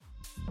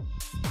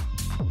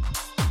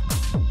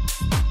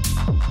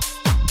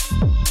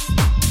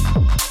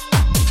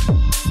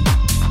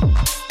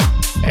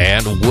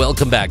and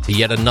welcome back to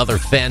yet another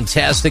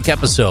fantastic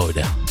episode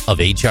of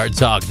HR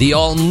Talk, the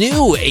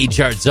all-new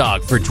HR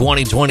Talk for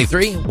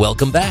 2023.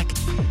 Welcome back.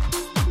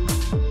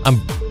 I'm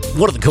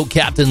one of the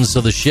co-captains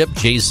of the ship,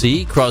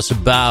 JC, across the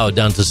bow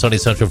down to sunny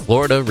Central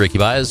Florida. Ricky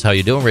Baez, how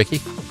you doing,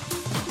 Ricky?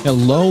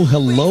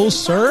 Hello,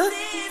 sir.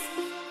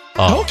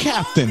 Oh.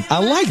 Co-captain, I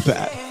like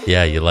that.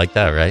 Yeah, you like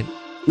that, right?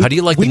 How do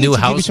you like the new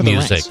house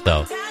music,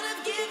 though?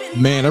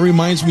 Man, that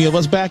reminds me of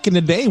us back in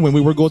the day when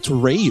we would go to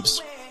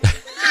raves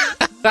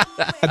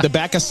at the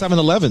back of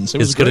 7-Elevens.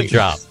 It's going to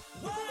drop.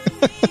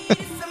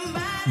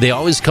 They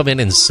always come in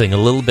and sing a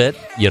little bit,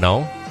 you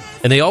know,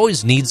 and they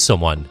always need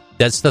someone.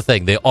 That's the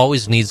thing. They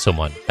always need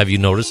someone. Have you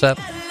noticed that?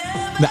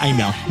 I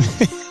know.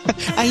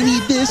 I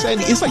need this.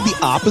 And it's like the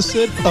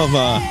opposite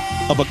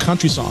of a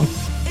country song.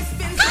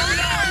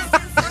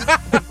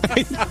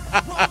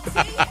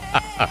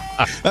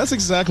 That's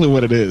exactly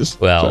what it is.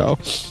 Well,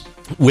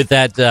 with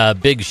that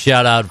big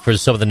shout out for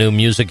some of the new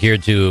music here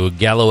to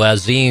Gallo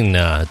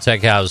Azine,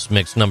 Tech House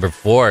Mix number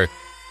 4,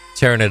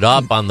 tearing it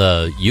up on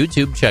the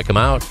YouTube. Check them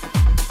out.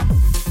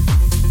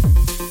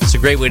 It's a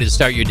great way to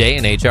start your day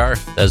in HR.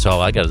 That's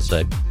all I got to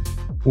say.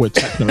 With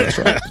techno, that's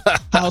right.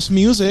 House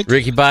music.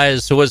 Ricky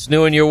Baez, so what's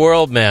new in your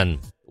world, man?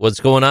 What's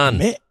going on?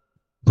 Man,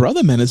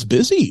 it's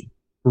busy.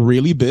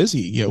 Really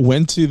busy. Yeah,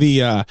 went to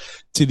the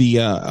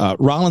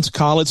Rollins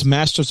College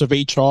Masters of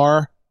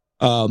HR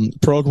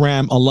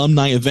program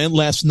alumni event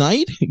last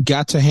night.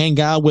 Got to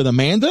hang out with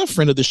Amanda,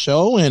 friend of the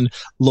show, and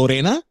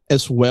Lorena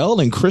as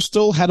well. And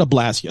Crystal had a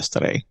blast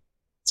yesterday.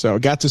 So I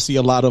got to see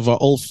a lot of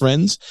old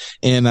friends,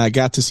 and I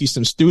got to see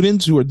some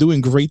students who are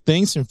doing great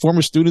things and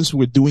former students who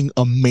are doing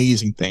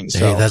amazing things.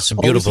 So, hey, that's a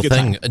beautiful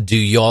thing. Do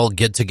y'all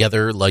get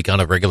together like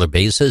on a regular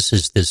basis?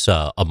 Is this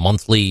a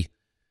monthly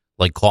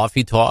like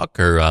coffee talk,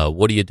 or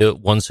what do you do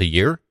once a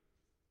year?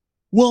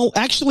 Well,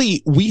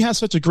 actually, we had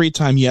such a great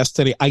time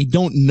yesterday. I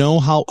don't know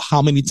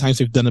how many times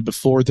they've done it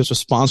before. This was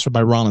sponsored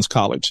by Rollins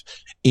College,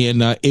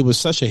 and it was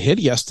such a hit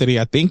yesterday.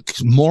 I think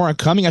more are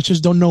coming. I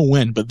just don't know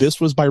when, but this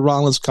was by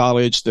Rollins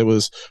College. There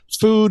was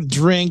food,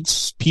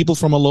 drinks, people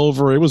from all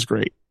over. It was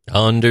great.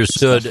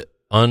 Understood.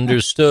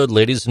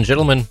 Ladies and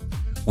gentlemen,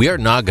 we are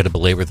not going to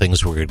belabor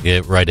things. We're going to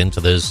get right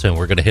into this, and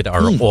we're going to hit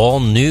our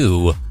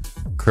all-new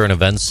current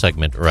events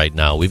segment right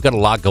now. We've got a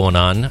lot going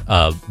on.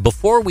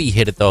 Before we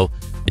hit it, though,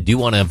 I do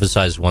want to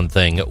emphasize one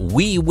thing.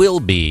 We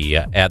will be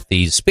at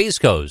the Space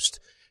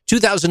Coast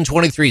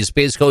 2023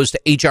 Space Coast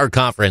HR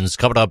Conference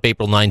coming up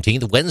April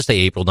 19th, Wednesday,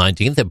 April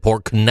 19th at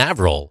Port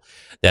Canaveral.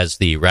 That's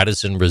the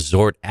Radisson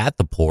Resort at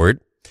the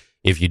port.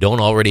 If you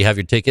don't already have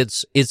your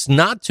tickets, it's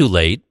not too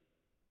late.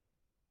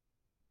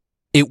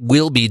 It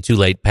will be too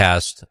late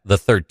past the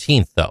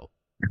 13th, though.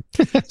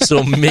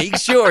 So make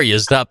sure you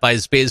stop by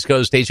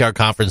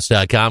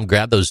SpaceCoastHRConference.com,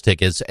 grab those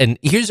tickets. And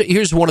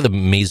here's one of the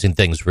amazing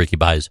things, Ricky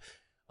Baez.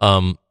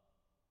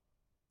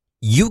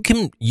 You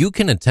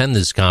can attend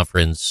this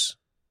conference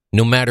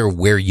no matter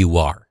where you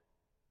are.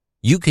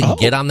 You can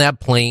get on that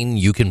plane.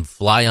 You can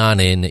fly on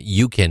in.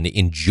 You can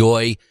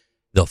enjoy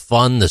the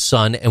fun, the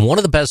sun. And one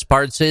of the best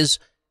parts is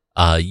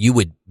you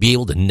would be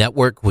able to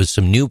network with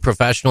some new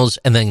professionals.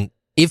 And then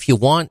if you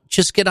want,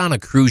 just get on a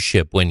cruise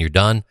ship when you're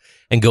done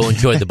and go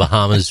enjoy the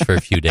Bahamas for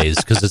a few days,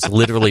 because it's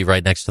literally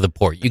right next to the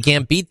port. You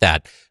can't beat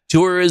that.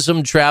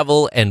 Tourism,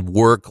 travel, and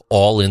work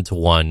all into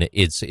one.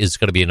 It's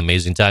going to be an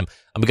amazing time.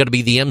 I'm going to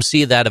be the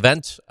MC of that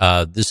event.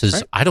 This is,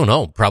 right, I don't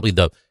know, probably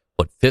the,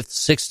 5th,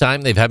 6th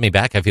time they've had me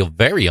back. I feel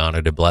very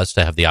honored and blessed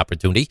to have the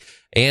opportunity.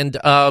 And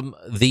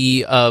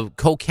the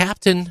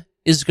co-captain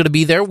is going to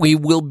be there. We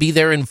will be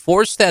there in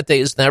force that day.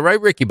 Isn't that right,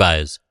 Ricky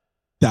Baez?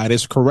 That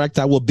is correct.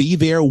 I will be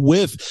there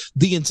with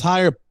the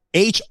entire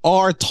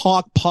HR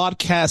Talk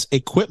podcast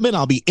equipment.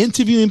 I'll be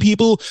interviewing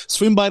people.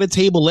 Swing by the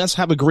table. Let's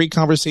have a great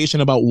conversation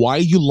about why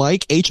you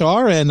like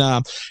HR and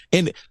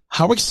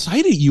how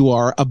excited you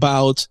are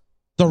about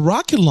the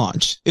rocket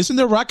launch. Isn't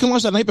there a rocket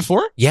launch the night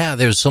before? Yeah,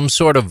 there's some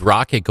sort of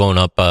rocket going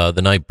up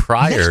the night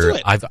prior.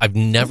 I've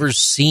never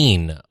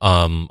seen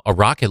a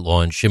rocket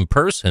launch in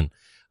person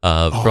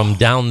from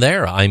down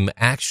there. I'm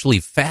actually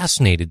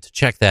fascinated to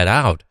check that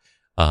out.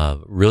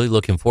 Really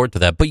looking forward to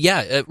that. But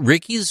yeah,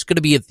 Ricky's going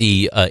to be at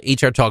the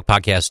HR Talk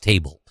podcast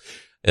table.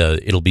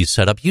 It'll be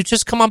set up. You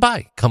just come on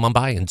by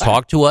and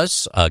talk to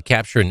us,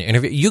 capture an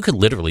interview. You could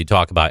literally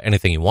talk about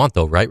anything you want,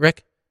 though, right,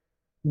 Rick?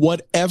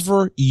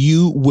 Whatever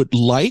you would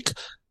like,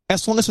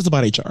 as long as it's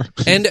about HR.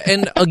 And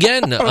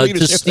again,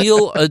 to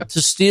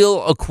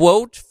steal a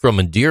quote from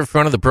a dear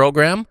friend of the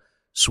program,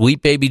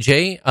 Sweet Baby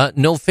J,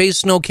 no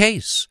face, no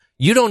case.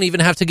 You don't even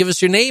have to give us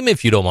your name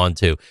if you don't want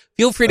to.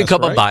 Feel free to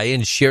come by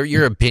and share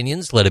your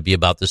opinions. Let it be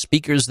about the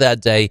speakers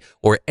that day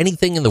or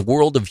anything in the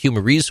world of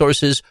human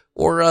resources,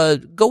 or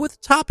go with the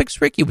topics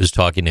Ricky was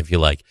talking if you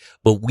like.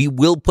 But we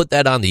will put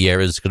that on the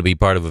air. It's going to be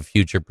part of a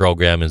future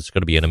program, and it's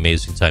going to be an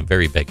amazing time.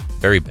 Very big,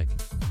 very big.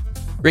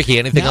 Ricky,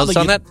 anything else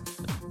on that?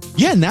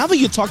 Yeah, now that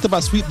you talked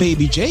about Sweet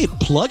Baby J,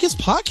 plug his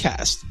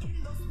podcast.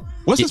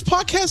 What's his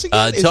podcast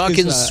again?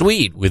 Talking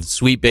Sweet with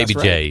Sweet Baby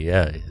J.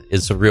 Yeah,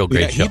 it's a real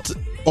great show.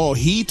 Oh,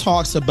 he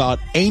talks about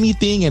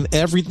anything and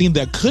everything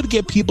that could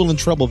get people in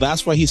trouble.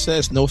 That's why he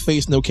says no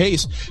face, no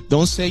case.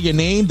 Don't say your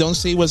name. Don't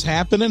say what's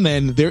happening.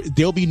 And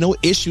there'll be no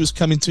issues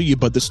coming to you.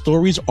 But the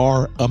stories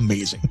are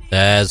amazing.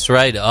 That's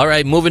right. All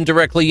right. Moving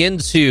directly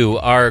into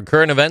our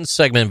current events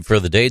segment for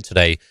the day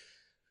today.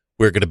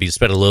 We're going to be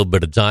spending a little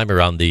bit of time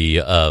around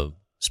the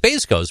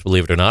Space Coast,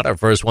 believe it or not. Our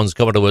first one's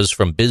coming to us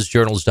from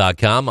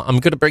bizjournals.com. I'm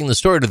going to bring the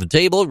story to the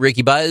table.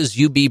 Ricky Baez,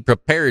 you be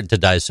prepared to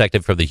dissect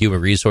it from the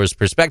human resource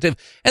perspective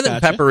and then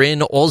pepper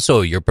in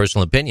also your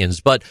personal opinions.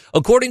 But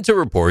according to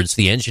reports,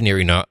 the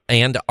engineering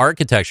and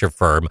architecture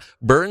firm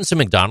Burns &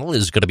 McDonnell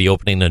is going to be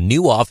opening a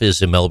new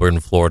office in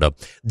Melbourne, Florida.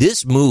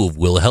 This move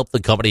will help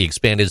the company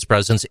expand its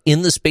presence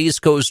in the Space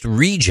Coast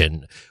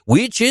region,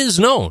 which is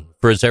known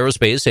for its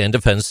aerospace and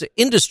defense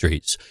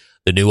industries.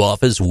 The new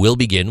office will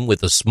begin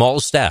with a small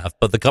staff,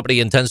 but the company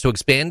intends to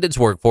expand its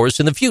workforce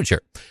in the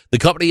future. The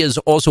company has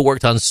also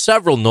worked on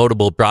several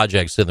notable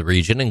projects in the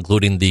region,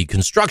 including the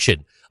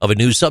construction of a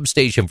new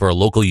substation for a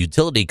local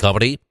utility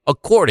company,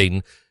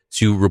 according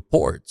to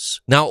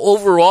reports. Now,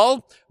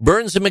 overall,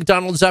 Burns &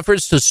 McDonnell's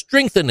efforts to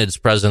strengthen its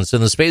presence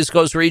in the Space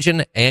Coast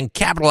region and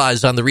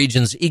capitalize on the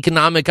region's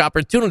economic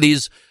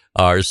opportunities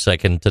are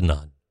second to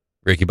none.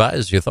 Ricky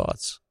Baez, your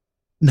thoughts?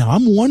 Now,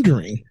 I'm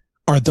wondering,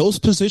 are those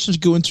positions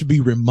going to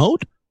be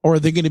remote or are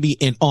they going to be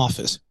in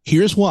office?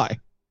 Here's why.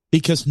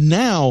 Because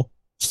now,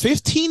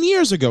 15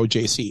 years ago,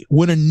 JC,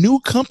 when a new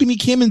company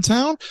came in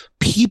town,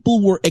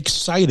 people were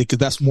excited because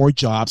that's more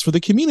jobs for the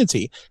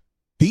community.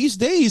 These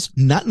days,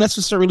 not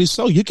necessarily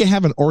so. You can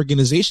have an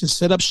organization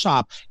set up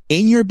shop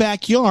in your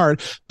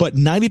backyard, but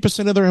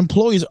 90% of their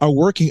employees are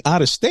working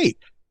out of state.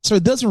 So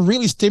it doesn't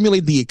really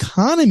stimulate the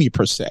economy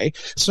per se.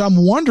 So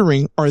I'm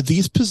wondering, are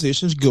these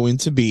positions going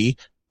to be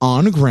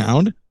on the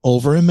ground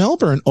over in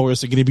Melbourne, or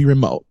is it going to be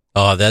remote?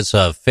 Oh, that's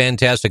a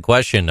fantastic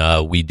question.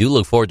 We do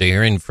look forward to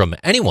hearing from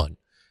anyone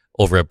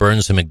over at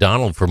Burns &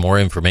 McDonnell for more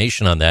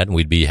information on that, and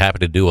we'd be happy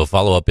to do a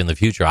follow-up in the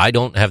future. I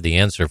don't have the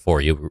answer for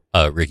you,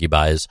 Ricky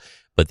Baez,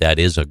 but that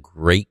is a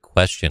great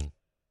question.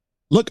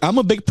 Look, I'm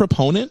a big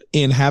proponent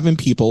in having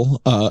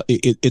people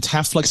it's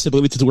have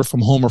flexibility to work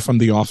from home or from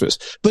the office.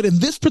 But in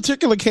this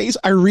particular case,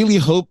 I really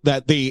hope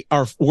that they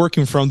are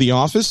working from the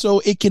office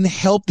so it can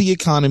help the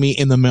economy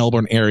in the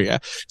Melbourne area.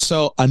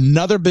 So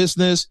another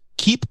business,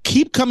 keep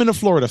coming to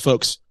Florida,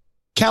 folks.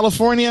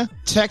 California,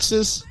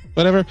 Texas,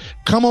 whatever.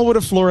 Come over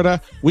to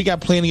Florida. We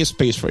got plenty of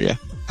space for you.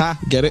 Ha,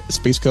 get it?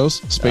 Space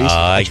Coast? Space?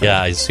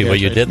 Yeah, I see what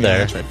you did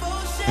there. That's right.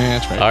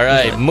 That's right. All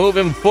right,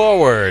 moving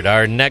forward,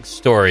 our next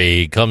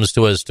story comes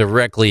to us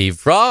directly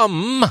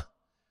from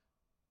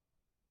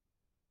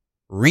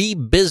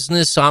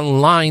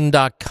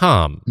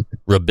rebusinessonline.com.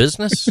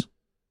 Rebusiness?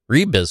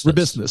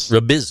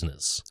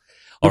 Rebusiness.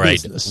 All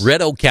right,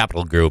 Red Oak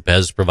Capital Group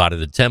has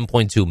provided a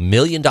 $10.2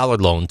 million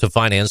loan to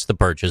finance the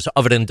purchase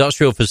of an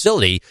industrial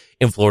facility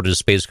in Florida's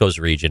Space Coast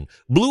region.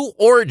 Blue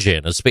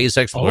Origin, a space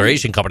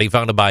exploration company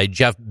founded by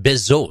Jeff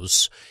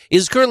Bezos,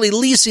 is currently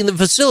leasing the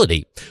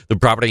facility. The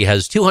property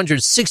has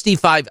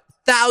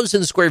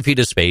 265,000 square feet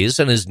of space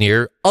and is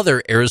near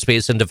other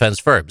aerospace and defense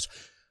firms.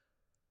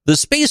 The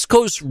Space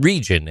Coast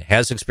region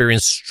has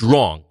experienced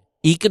strong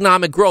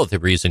economic growth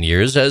in recent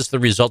years as the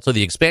result of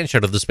the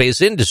expansion of the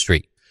space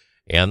industry.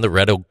 And the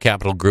Red Oak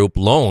Capital Group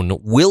loan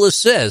will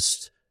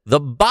assist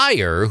the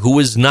buyer, who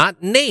is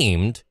not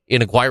named,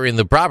 in acquiring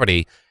the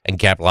property and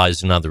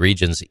capitalizing on the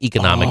region's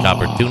economic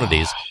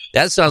opportunities.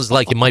 That sounds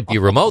like it might be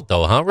remote,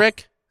 though, huh,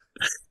 Rick?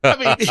 I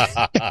mean,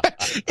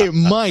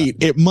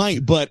 it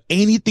might, but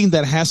anything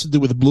that has to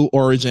do with Blue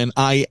Origin,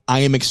 I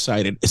am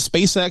excited.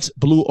 SpaceX,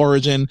 Blue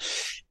Origin,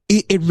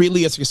 it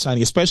really is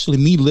exciting, especially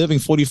me living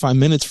 45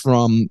 minutes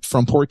from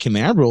Port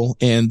Canaveral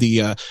and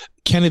the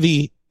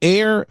Kennedy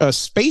Air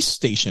Space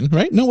Station,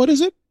 right? No, what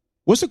is it?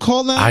 What's it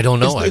called now? I don't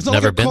know. I've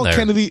never been there.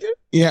 Kennedy.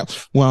 Yeah.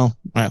 Well,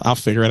 I'll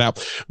figure it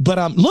out.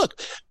 But look,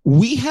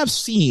 we have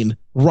seen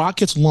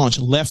rockets launch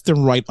left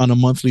and right on a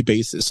monthly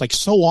basis. Like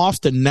so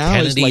often now,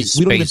 Kennedy it's like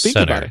we don't even think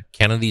about it.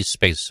 Kennedy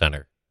Space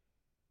Center.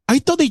 I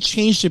thought they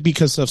changed it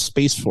because of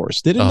Space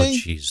Force, didn't they? Oh,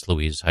 jeez,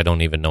 Louise, I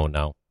don't even know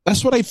now.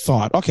 That's what I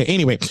thought. Okay.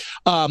 Anyway,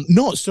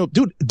 no. So,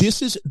 dude,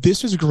 this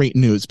is great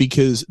news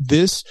because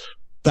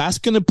that's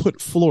going to put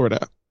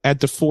Florida at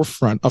the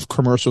forefront of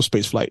commercial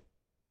spaceflight.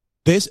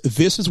 This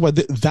is why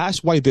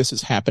that's why this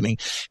is happening.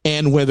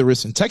 And whether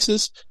it's in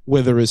Texas,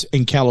 whether it's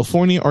in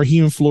California or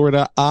here in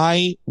Florida,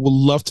 I would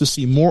love to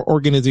see more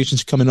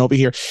organizations coming over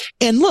here.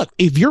 And look,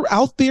 if you're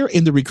out there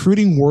in the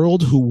recruiting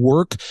world who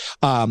work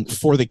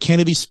for the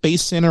Kennedy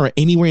Space Center or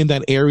anywhere in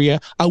that area,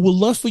 I would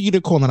love for you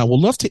to call and I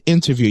would love to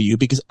interview you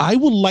because I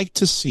would like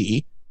to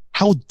see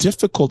how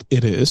difficult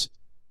it is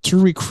to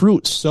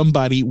recruit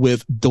somebody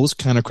with those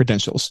kind of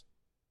credentials.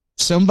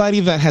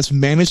 Somebody that has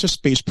managed a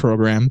space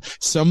program,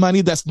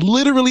 somebody that's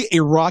literally a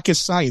rocket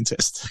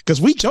scientist.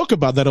 Because we joke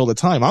about that all the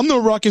time. I'm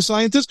no rocket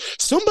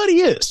scientist.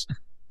 Somebody is.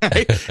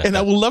 Right? And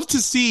I would love to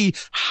see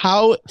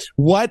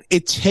what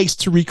it takes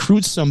to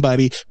recruit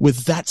somebody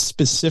with that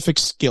specific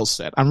skill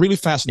set. I'm really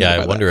fascinated.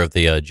 Yeah, I wonder if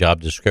the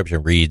job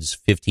description reads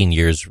 15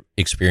 years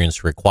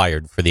experience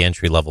required for the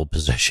entry level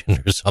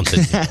position or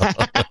something.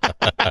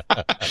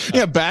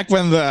 Yeah, back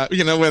when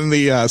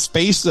the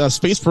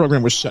space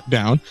program was shut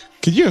down.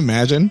 Could you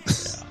imagine?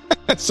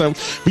 Yeah. So,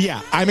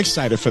 yeah, I'm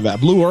excited for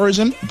that. Blue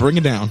Origin, bring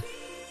it down.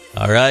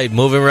 All right,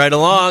 moving right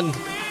along.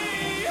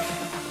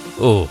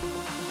 Oh,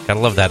 gotta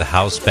love that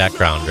house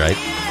background, right?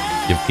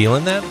 You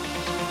feeling that?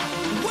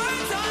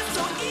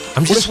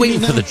 I'm just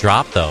waiting for the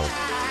drop, though.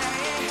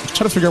 I'm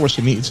trying to figure out what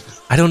she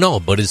needs. I don't know,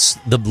 but it's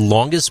the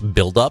longest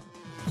build-up.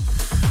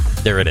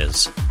 There it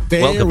is.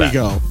 There we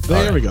go.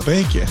 There we go.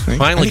 Thank you.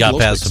 Finally got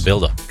past the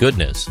build-up.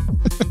 Goodness.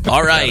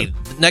 All right.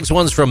 Next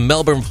one's from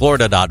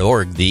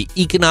MelbourneFlorida.org. The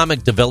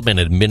Economic Development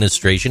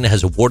Administration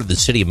has awarded the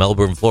city of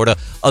Melbourne, Florida,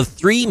 a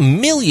 $3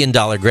 million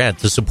grant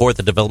to support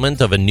the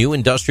development of a new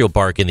industrial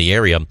park in the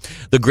area.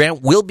 The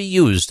grant will be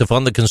used to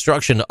fund the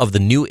construction of the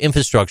new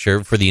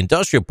infrastructure for the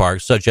industrial park,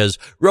 such as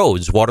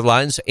roads, water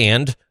lines,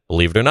 and,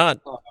 believe it or not,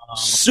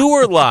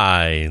 sewer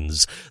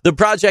lines. The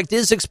project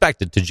is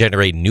expected to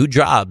generate new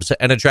jobs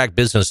and attract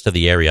business to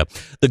the area.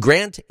 The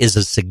grant is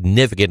a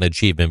significant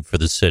achievement for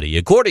the city,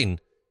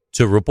 according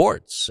to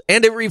reports,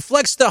 and it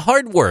reflects the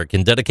hard work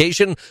and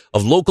dedication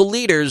of local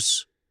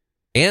leaders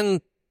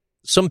and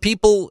some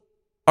people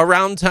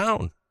around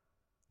town.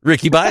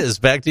 Ricky Baez,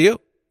 back to you.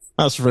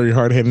 That's very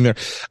hard hitting there.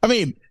 I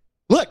mean,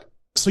 look,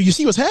 so you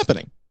see what's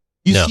happening.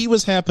 You see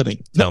what's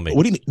happening. Tell me.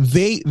 What do you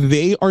mean?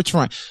 They are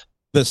trying.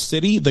 The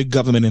city, the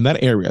government in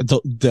that area,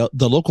 the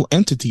local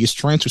entity is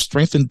trying to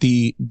strengthen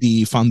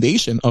the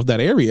foundation of that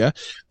area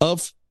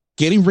of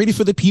getting ready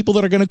for the people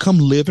that are going to come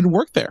live and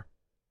work there.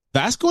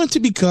 That's going to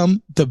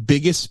become the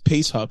biggest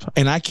space hub,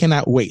 and I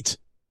cannot wait.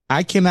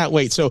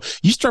 So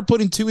you start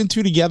putting two and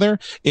two together,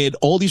 and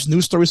all these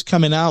news stories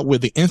coming out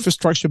with the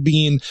infrastructure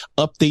being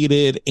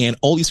updated and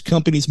all these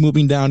companies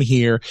moving down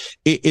here.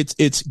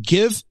 It's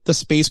give the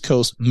Space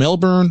Coast,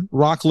 Melbourne,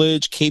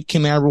 Rockledge, Cape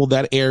Canaveral,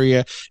 that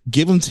area,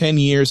 give them 10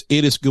 years.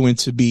 It is going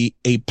to be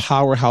a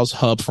powerhouse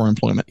hub for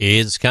employment.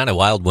 It's kind of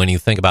wild when you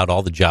think about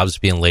all the jobs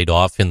being laid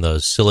off in the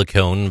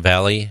Silicon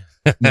Valley.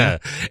 and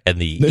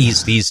the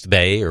East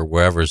Bay or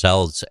wherever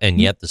else,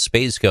 and yet the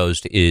Space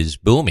Coast is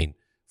booming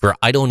for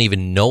I don't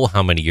even know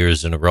how many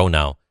years in a row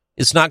now.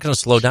 It's not going to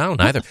slow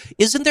down either.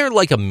 Isn't there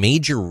like a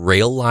major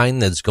rail line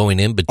that's going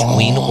in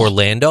between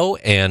Orlando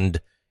and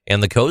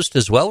the coast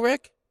as well,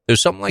 Rick? There's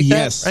something like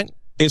that, right?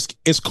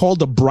 It's called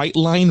the Bright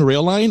Line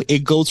rail line.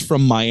 It goes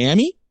from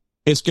Miami.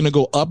 It's going to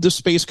go up the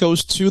Space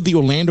Coast to the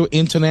Orlando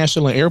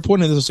International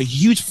Airport, and there's a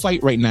huge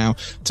fight right now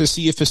to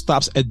see if it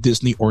stops at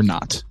Disney or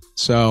not.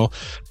 So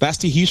that's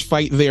the huge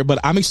fight there. But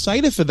I'm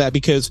excited for that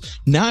because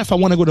now if I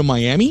want to go to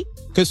Miami,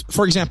 because,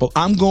 for example,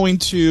 I'm going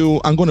to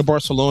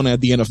Barcelona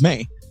at the end of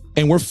May,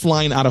 and we're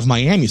flying out of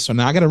Miami. So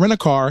now I got to rent a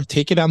car,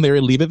 take it down there,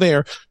 and leave it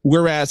there.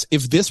 Whereas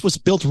if this was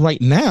built right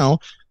now,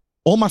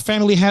 all my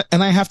family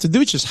and I have to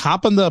do is just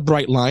hop on the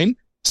Bright Line,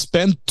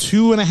 spend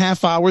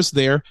 2.5 hours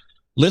there,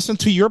 listen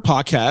to your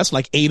podcast,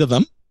 like 8 of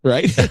them,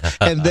 right?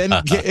 And then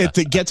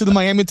get to the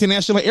Miami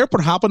International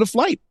Airport, hop on a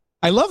flight.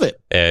 I love it.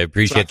 I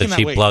appreciate the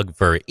cheap plug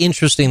for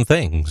Interesting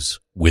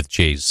Things with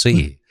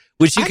JC,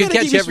 which you can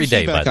catch every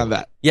day. By the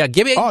way. Yeah,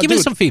 give me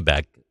some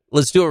feedback.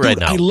 Let's do it right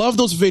now. I love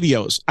those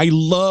videos.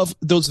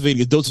 Those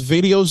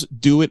videos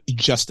do it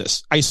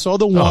justice. I saw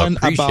the one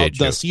about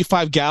the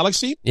C5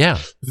 Galaxy. Yeah.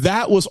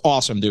 That was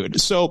awesome,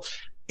 dude. So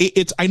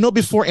I know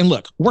before, and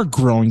look, we're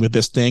growing with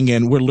this thing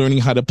and we're learning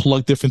how to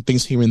plug different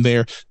things here and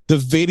there. The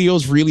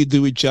videos really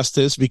do it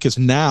justice because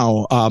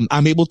now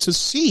I'm able to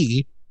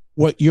see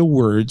what your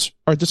words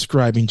are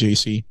describing,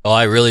 JC. Oh,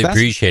 I really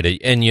appreciate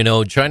it. And,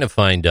 trying to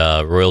find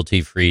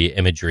royalty-free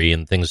imagery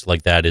and things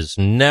like that is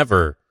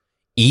never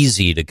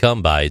easy to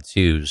come by,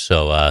 too.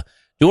 So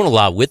doing a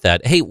lot with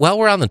that. Hey, while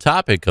we're on the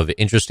topic of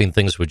Interesting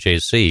Things with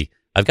JC,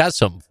 I've got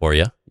something for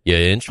you. You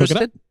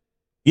interested?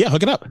 Yeah,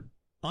 hook it up.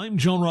 I'm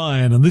John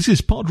Ryan, and this is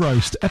Pod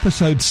Roast,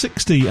 episode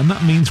 60, and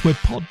that means we're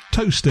pod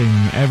toasting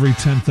every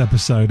 10th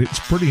episode.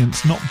 It's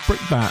brilliant, not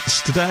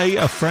brickbats. Today,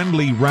 a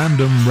friendly,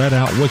 random,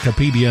 read-out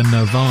Wikipedia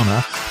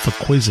nirvana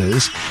for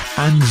quizzes,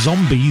 and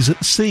zombies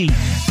at sea.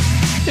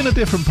 In a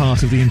different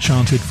part of the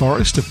enchanted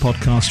forest of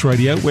podcast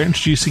radio, we're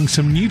introducing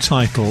some new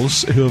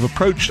titles who have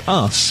approached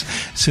us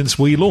since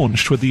we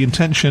launched with the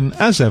intention,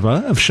 as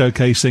ever, of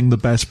showcasing the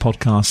best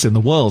podcasts in the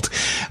world.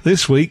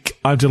 This week,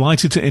 I'm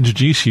delighted to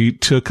introduce you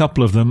to a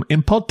couple of them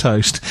in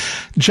Podtoast.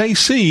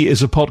 JC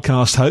is a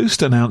podcast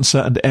host, announcer,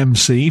 and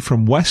MC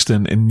from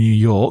Weston in New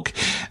York.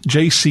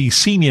 JC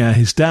Sr.,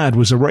 his dad,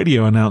 was a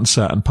radio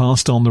announcer and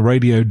passed on the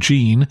radio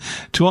gene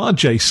to our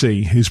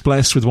JC, who's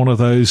blessed with one of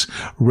those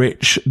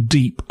rich,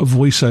 deep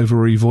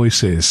voiceovery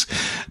voices.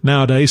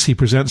 Nowadays, he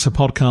presents a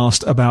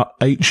podcast about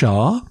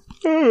HR,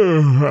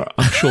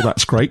 I'm sure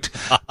that's great,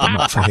 but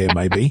not for here,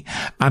 maybe.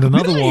 And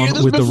another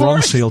one with the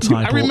Ron Seal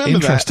title,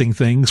 Interesting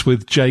Things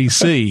with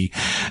JC.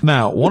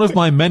 Now, one of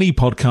my many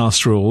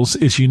podcast rules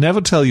is you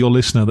never tell your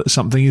listener that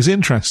something is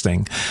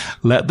interesting.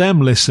 Let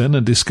them listen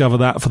and discover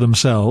that for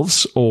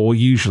themselves, or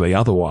usually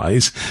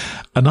otherwise.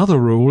 Another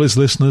rule is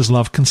listeners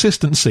love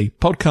consistency.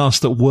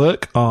 Podcasts that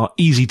work are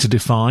easy to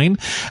define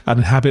and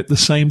inhabit the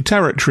same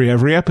territory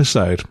every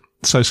episode.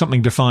 So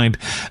something defined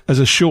as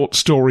a short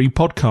story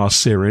podcast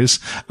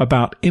series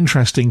about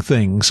interesting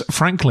things,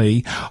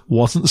 frankly,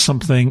 wasn't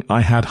something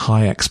I had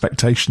high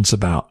expectations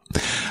about.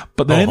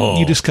 But then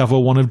you discover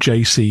one of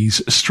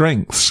JC's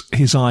strengths,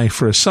 his eye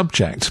for a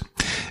subject.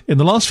 In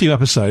the last few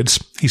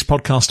episodes, he's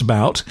podcast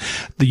about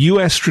the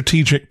U.S.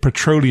 Strategic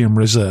Petroleum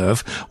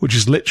Reserve, which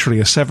is literally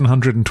a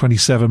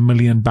 727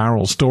 million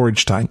barrel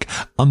storage tank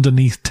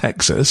underneath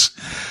Texas,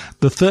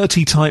 the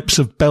 30 types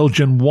of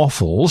Belgian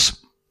waffles,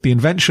 the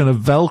invention of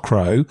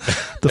Velcro,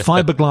 the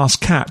fiberglass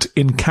cat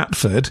in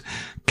Catford,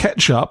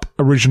 ketchup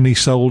originally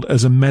sold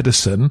as a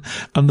medicine,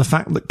 and the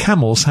fact that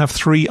camels have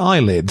 3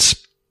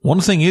 eyelids. One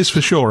thing is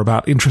for sure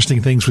about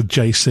Interesting Things with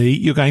JC,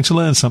 you're going to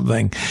learn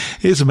something.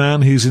 Here's a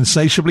man who's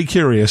insatiably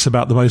curious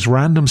about the most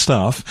random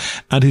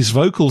stuff, and his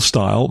vocal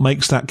style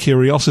makes that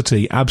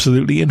curiosity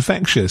absolutely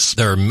infectious.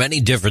 There are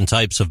many different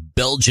types of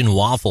Belgian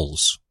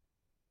waffles.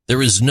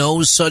 There is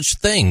no such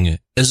thing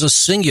as a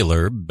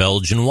singular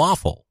Belgian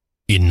waffle.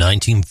 In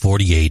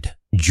 1948,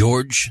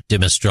 George de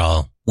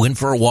Mestral went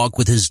for a walk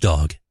with his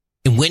dog,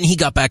 and when he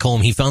got back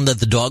home, he found that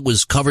the dog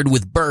was covered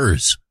with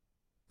burrs.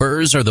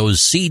 Burrs are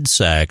those seed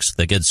sacks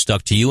that get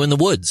stuck to you in the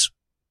woods.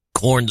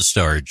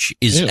 Cornstarch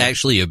is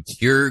actually a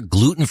pure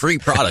gluten-free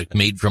product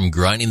made from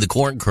grinding the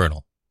corn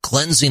kernel,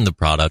 cleansing the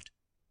product,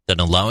 then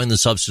allowing the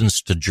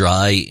substance to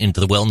dry into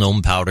the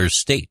well-known powder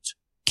state.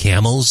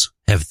 Camels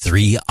have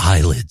 3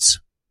 eyelids.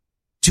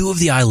 2 of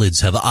the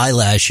eyelids have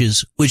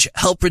eyelashes, which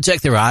help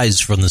protect their eyes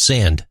from the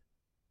sand.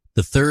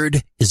 The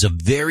third is a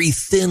very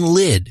thin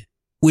lid,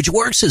 which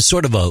works as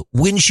sort of a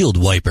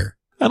windshield wiper.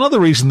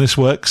 Another reason this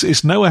works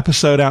is no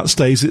episode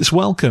outstays its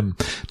welcome.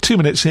 2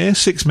 minutes here,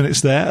 6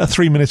 minutes there, a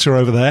 3-minuter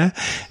over there.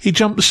 He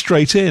jumps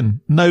straight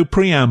in. No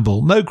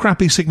preamble, no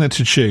crappy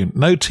signature tune,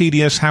 no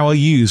tedious how I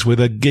use with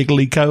a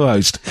giggly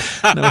co-host.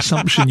 No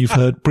assumption you've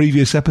heard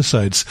previous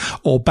episodes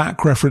or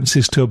back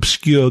references to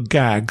obscure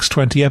gags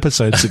 20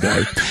 episodes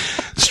ago.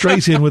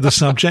 Straight in with a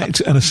subject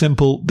and a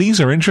simple,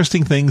 these are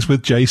interesting things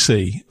with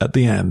JC at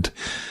the end.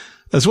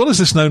 As well as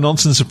this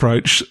no-nonsense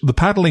approach, the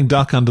paddling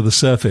duck under the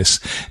surface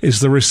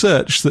is the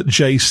research that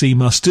JC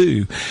must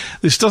do.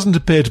 This doesn't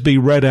appear to be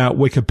read-out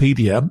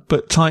Wikipedia,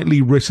 but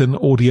tightly written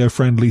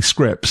audio-friendly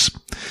scripts.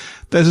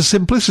 There's a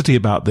simplicity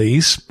about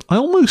these. I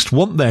almost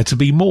want there to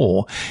be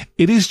more.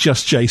 It is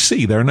just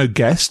JC. There are no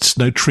guests,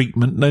 no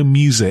treatment, no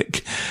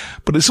music.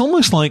 But it's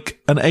almost like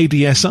an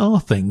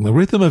ADSR thing. The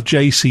rhythm of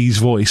JC's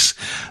voice,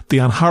 the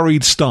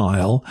unhurried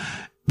style,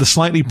 the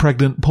slightly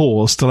pregnant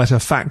pause to let a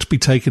fact be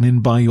taken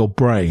in by your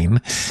brain,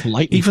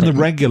 even the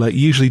regular,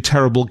 usually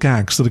terrible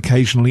gags that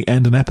occasionally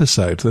end an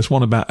episode. There's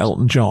one about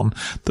Elton John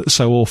that's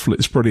so awful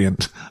it's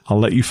brilliant. I'll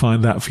let you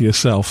find that for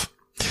yourself.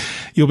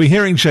 You'll be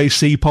hearing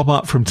JC pop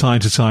up from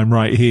time to time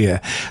right here.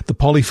 The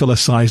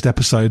polyfiller-sized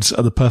episodes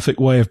are the perfect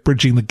way of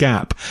bridging the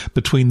gap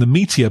between the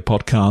meatier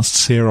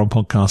podcasts here on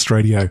Podcast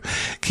Radio.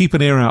 Keep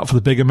an ear out for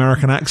the big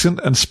American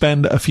accent and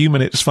spend a few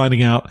minutes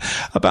finding out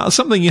about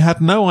something you had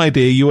no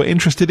idea you were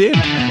interested in.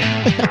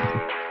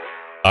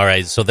 All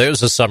right, so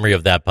there's a summary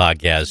of that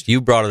podcast.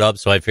 You brought it up,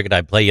 so I figured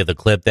I'd play you the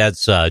clip.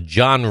 That's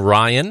John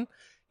Ryan.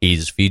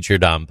 He's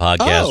featured on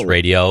Podcast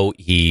Radio.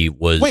 He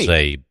was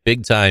a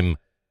big-time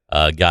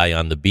guy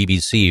on the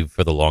BBC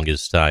for the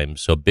longest time.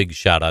 So big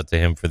shout out to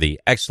him for the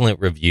excellent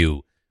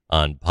review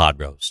on Pod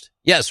Roast.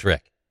 Yes,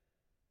 Rick.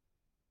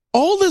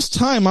 All this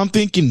time I'm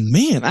thinking,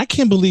 man, I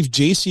can't believe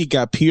JC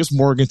got Piers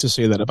Morgan to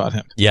say that about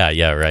him. Yeah,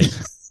 right.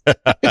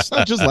 It's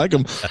not just like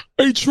him.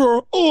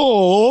 HR,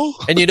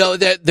 And you know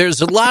that there's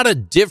a lot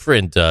of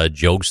different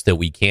jokes that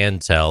we can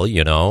tell.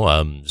 You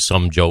know,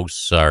 some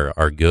jokes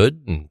are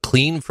good and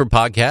clean for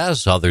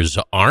podcasts. Others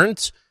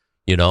aren't.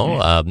 You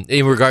know,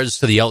 in regards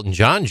to the Elton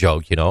John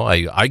joke, you know,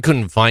 I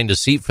couldn't find a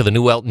seat for the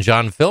new Elton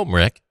John film,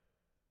 Rick.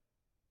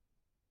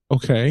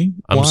 Okay.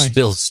 I'm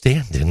still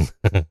standing.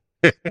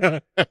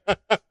 Dude.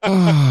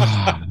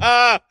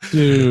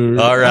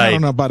 All right. I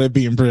don't know about it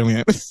being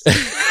brilliant.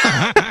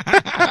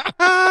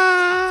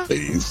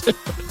 Please.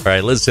 All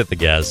right, let's hit the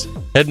gas.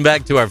 Heading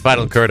back to our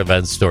final current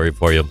events story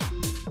for you.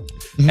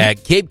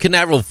 At Cape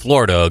Canaveral,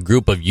 Florida, a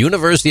group of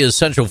University of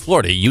Central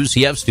Florida,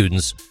 UCF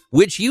students,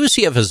 which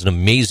UCF is an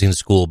amazing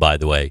school, by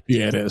the way.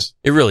 Yeah, it is.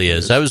 It really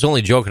is. I was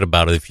only joking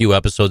about it a few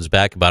episodes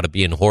back about it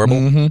being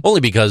horrible,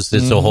 only because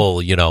it's a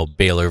whole, you know,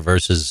 Baylor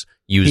versus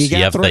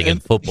UCF thing in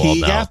football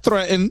he now. Got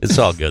threatened. It's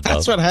all good, though.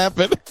 That's what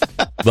happened.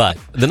 But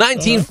the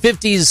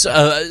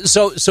 1950s,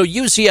 so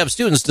UCF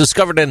students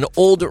discovered an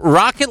old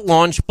rocket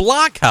launch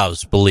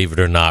blockhouse, believe it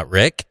or not,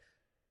 Rick.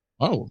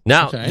 Oh,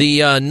 now, okay. The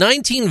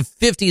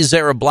 1950s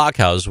era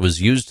blockhouse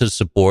was used to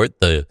support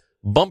the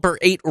Bumper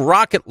 8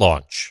 rocket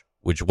launch.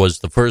 which was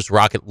the first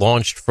rocket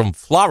launched from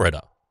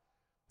Florida.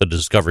 The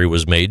discovery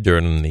was made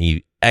during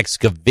the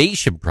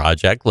excavation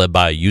project led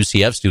by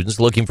UCF students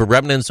looking for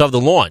remnants of the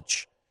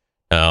launch.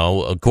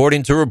 Now,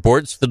 according to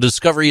reports, the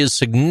discovery is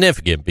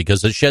significant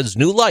because it sheds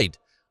new light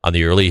on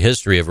the early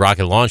history of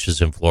rocket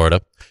launches in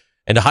Florida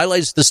and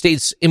highlights the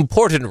state's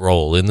important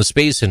role in the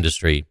space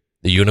industry.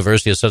 The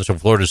University of Central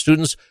Florida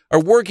students are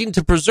working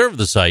to preserve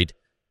the site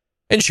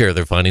and share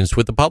their findings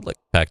with the public.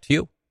 Back to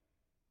you.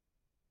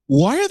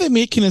 Why are they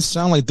making it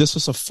sound like this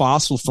is a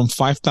fossil from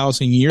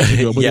 5,000 years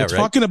ago? But Yeah, they're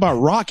right. talking about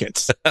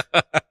rockets,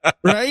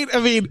 right? I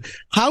mean,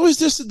 how is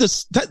this?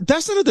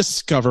 That's not a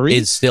discovery.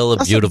 It's still a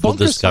That's beautiful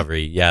bunker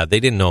discovery. Yeah, they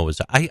didn't know it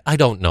was. I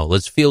don't know.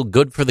 Let's feel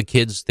good for the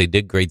kids. They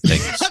did great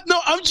things. No,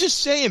 I'm just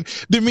saying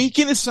they're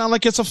making it sound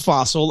like it's a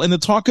fossil, and they're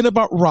talking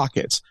about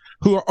rockets,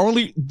 their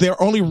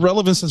only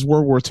relevant since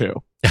World War II.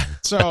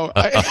 So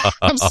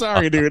I'm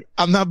sorry, dude.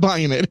 I'm not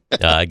buying it.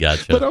 Yeah, I got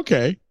you. But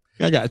okay,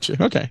 I got you.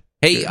 Okay.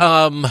 Hey,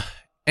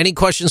 any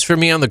questions for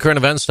me on the current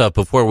event stuff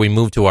before we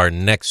move to our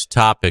next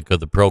topic of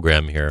the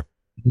program here?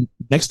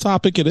 Next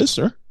topic it is,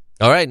 sir.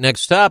 All right,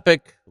 next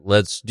topic.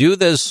 Let's do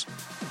this.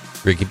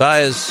 Ricky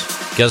Baez,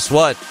 guess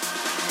what?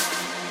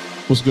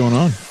 What's going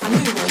on?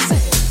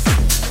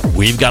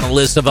 We've got a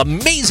list of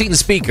amazing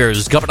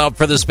speakers coming up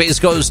for the Space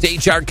Coast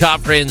HR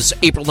Conference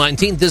April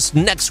 19th, this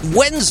next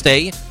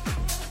Wednesday.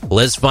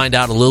 Let's find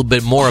out a little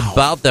bit more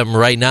about them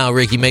right now.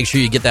 Ricky, make sure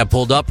you get that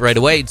pulled up right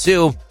away,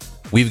 too.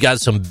 We've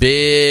got some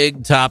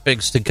big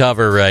topics to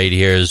cover right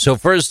here. So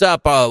first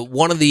up,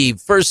 one of the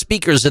first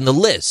speakers in the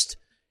list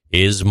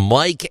is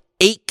Mike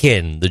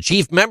Aitken, the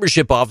Chief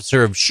Membership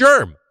Officer of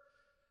SHRM.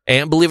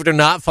 And believe it or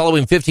not,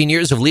 following 15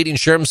 years of leading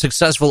SHRM's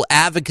successful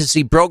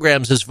advocacy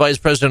programs as Vice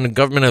President of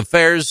Government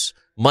Affairs,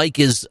 Mike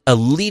is a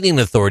leading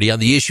authority on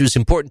the issues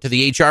important to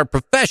the HR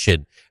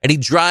profession, and he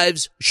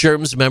drives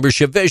SHRM's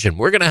membership vision.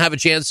 We're going to have a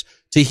chance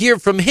to hear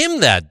from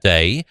him that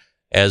day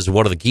as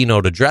one of the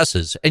keynote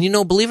addresses. And,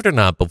 believe it or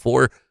not,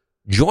 before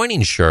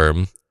joining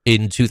SHRM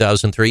in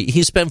 2003,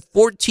 he spent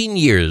 14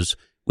 years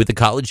with the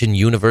College and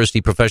University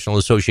Professional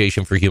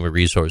Association for Human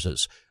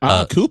Resources.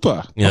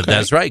 Coupa. Yeah, Okay.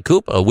 that's right,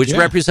 Coupa, which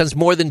represents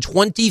more than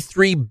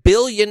 23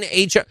 billion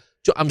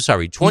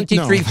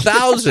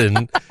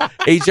 23,000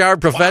 HR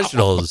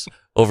professionals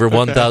over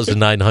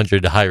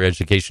 1,900 higher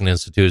education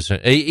institutions.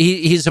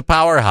 He's a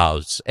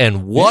powerhouse,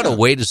 and what a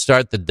way to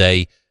start the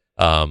day.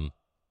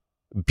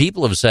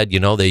 People have said,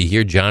 they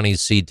hear Johnny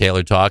C.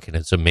 Taylor talk, and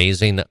it's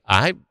amazing.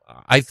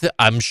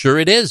 I'm sure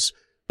it is,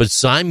 but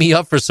sign me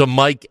up for some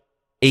Mike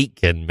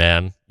Aitken,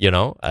 man.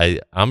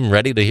 I'm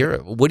ready to hear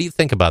it. What do you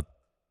think about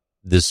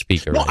this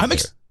speaker? No,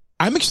 right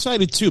I'm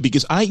excited too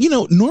because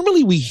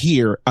normally we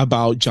hear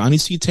about Johnny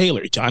C.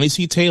 Taylor.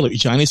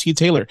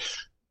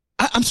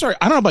 I'm sorry,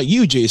 I don't know about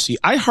you, JC.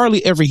 I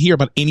hardly ever hear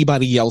about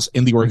anybody else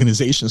in the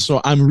organization. So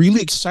I'm really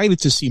excited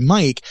to see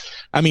Mike.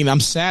 I mean, I'm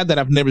sad that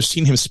I've never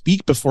seen him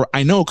speak before.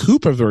 I know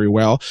Coupa very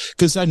well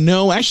because I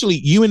know,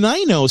 actually, you and I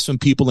know some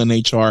people in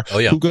HR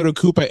who go to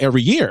Coupa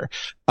every year.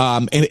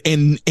 And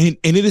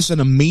it is an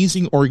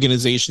amazing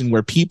organization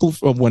where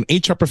when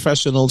HR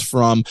professionals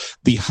from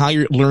the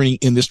higher learning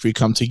industry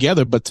come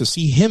together, but to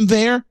see him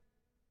there,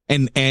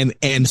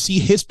 and see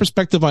his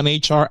perspective on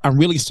HR, I'm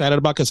really excited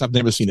about because I've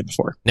never seen it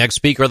before. Next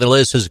speaker on the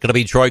list is going to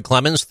be Troy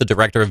Clemens, the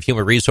Director of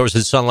Human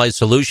Resources Sunlight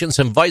Solutions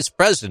and Vice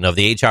President of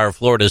the HR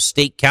Florida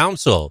State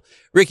Council.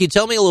 Ricky,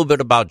 tell me a little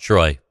bit about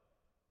Troy.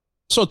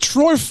 So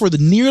Troy, for the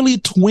nearly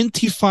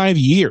 25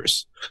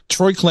 years,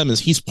 Troy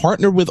Clemens, he's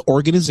partnered with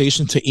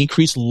organizations to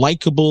increase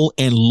likable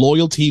and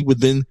loyalty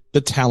within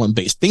the talent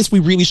base. Things we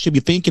really should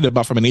be thinking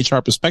about from an HR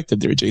perspective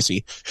there,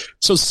 JC.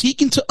 So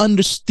seeking to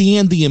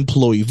understand the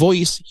employee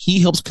voice, he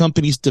helps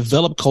companies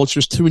develop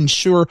cultures to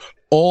ensure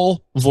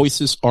all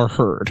voices are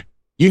heard.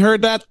 You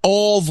heard that?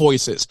 All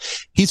voices.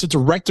 He's a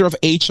director of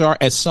HR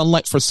at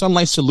Sunlight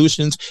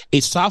Solutions, a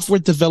software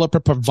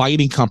developer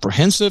providing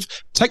comprehensive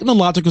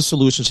technological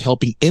solutions,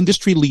 helping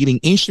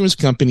industry-leading insurance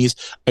companies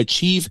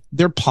achieve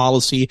their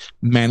policy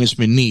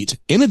management needs.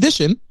 In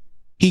addition,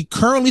 he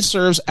currently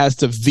serves as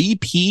the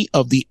VP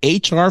of the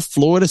HR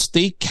Florida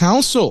State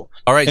Council.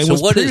 All right, and so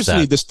was what is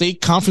previously that? the state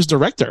conference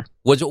director.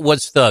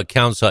 What's the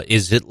council?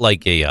 Is it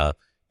like do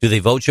they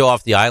vote you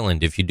off the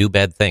island if you do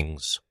bad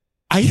things?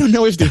 I don't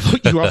know if they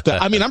put you up there.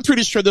 I mean, I'm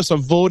pretty sure there's a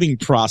voting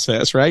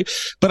process, right?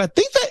 But I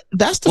think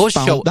that's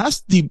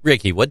the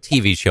Ricky, what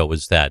TV show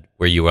was that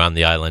where you were on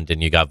the island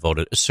and you got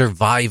voted?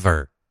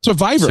 Survivor,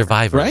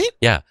 right?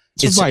 Yeah.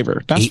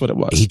 Survivor. That's what it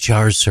was.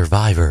 HR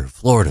Survivor,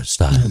 Florida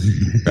style,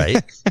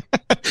 right?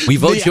 We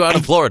vote you out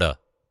of Florida.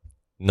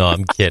 No,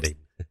 I'm kidding.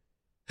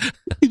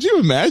 Could you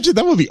imagine?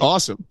 That would be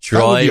awesome.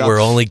 Troy, we're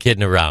only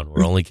kidding around.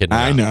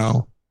 I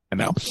know.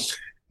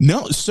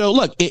 No. So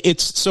look,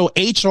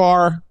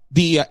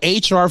 the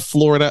HR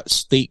Florida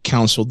State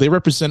Council, they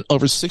represent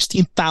over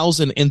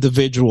 16,000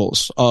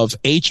 individuals of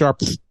HR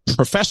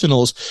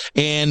professionals,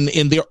 and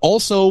they're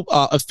also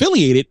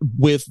affiliated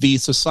with the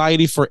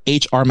Society for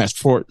HRMS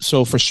for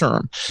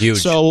SHRM. Huge.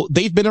 So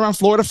they've been around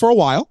Florida for a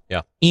while.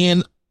 Yeah.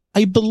 And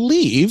I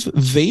believe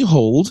they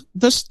hold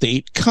the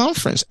state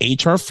conference,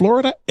 HR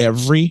Florida,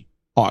 every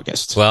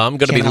August. Well, I'm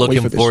going to be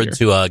looking forward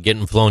to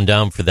getting flown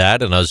down for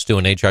that and us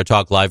doing HR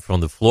Talk Live from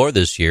the floor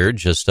this year.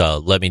 Just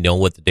let me know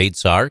what the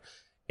dates are,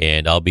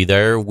 and I'll be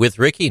there with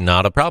Ricky.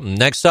 Not a problem.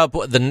 Next up,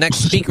 the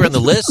next speaker on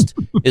the list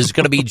is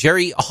going to be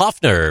Jerry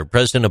Hoffner,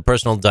 president of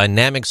Personal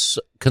Dynamics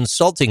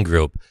Consulting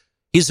Group.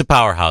 He's a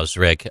powerhouse,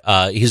 Rick.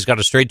 He's got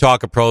a straight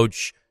talk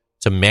approach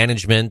to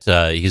management.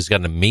 He's got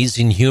an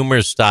amazing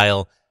humor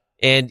style,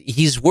 and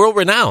he's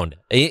world-renowned.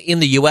 In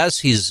the U.S.,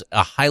 he's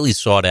a highly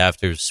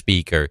sought-after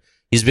speaker.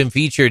 He's been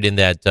featured in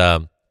that,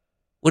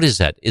 what is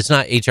that? It's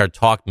not HR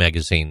Talk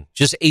magazine,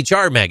 just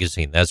HR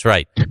magazine. That's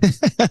right.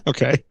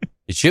 Okay.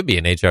 It should be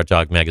an HR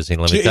Talk magazine,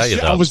 let me tell you,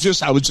 though. I was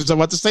just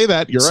about to say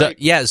that. You're right.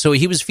 Yeah, so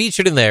he was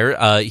featured in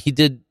there. He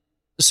did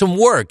some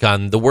work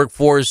on the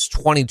Workforce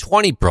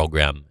 2020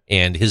 program,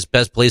 and his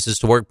Best Places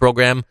to Work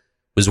program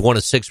was one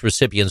of 6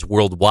 recipients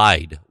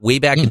worldwide, way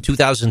back in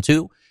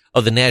 2002,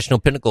 of the National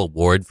Pinnacle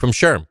Award from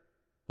SHRM.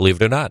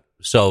 Believe it or not.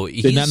 So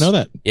did not know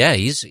that. Yeah,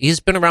 he's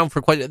been around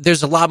for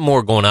there's a lot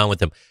more going on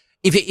with him.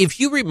 If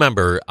you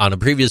remember on a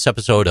previous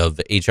episode of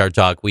HR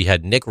Talk, we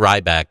had Nick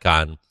Ryback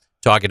on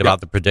talking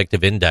about the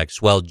predictive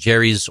index. Well,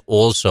 Jerry's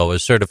also a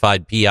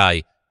certified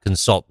PI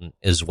consultant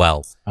as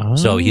well.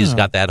 So he's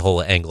got that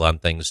whole angle on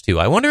things too.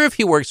 I wonder if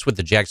he works with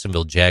the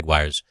Jacksonville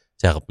Jaguars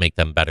to help make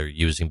them better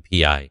using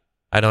PI.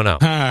 I don't know.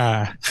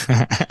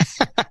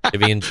 It'd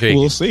be intriguing.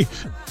 We'll see.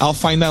 I'll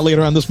find out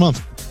later on this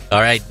month. All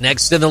right,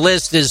 next in the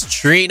list is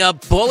Trina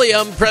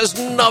Pulliam,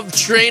 president of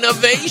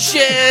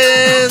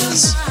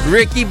Trinovations.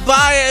 Ricky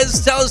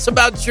Baez, tell us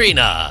about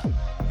Trina.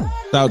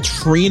 Now,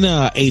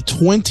 Trina, a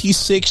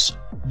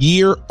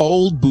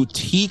 26-year-old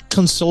boutique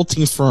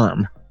consulting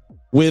firm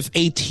with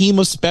a team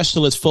of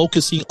specialists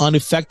focusing on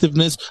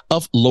effectiveness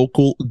of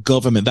local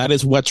government. That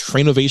is what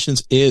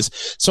Trinovations is.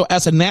 So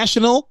as a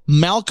national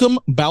Malcolm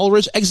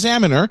Baldrige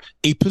examiner,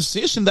 a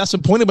position that's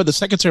appointed by the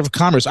Secretary of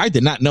Commerce, I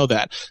did not know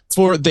that,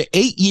 for the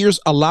 8 years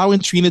allowing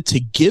Trina to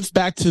give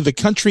back to the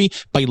country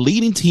by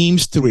leading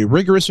teams through a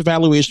rigorous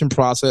evaluation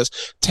process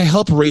to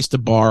help raise the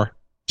bar.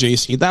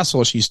 JC, that's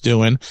all she's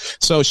doing.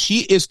 So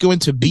she is going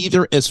to be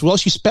there as well.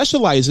 She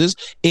specializes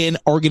in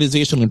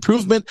organizational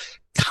improvement,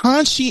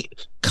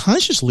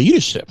 conscious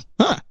leadership,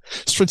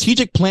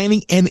 strategic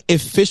planning, and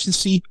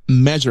efficiency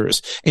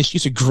measures. And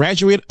she's a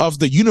graduate of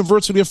the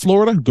University of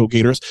Florida, go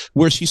Gators,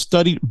 where she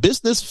studied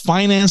business,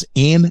 finance,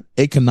 and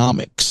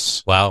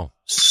economics. Wow,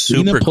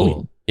 super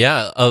cool.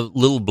 Yeah, a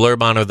little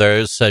blurb on her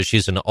there says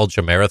she's an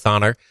ultra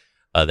marathoner.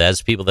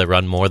 That's people that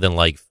run more than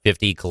like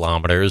 50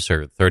 kilometers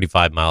or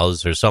 35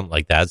 miles or something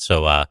like that.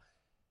 So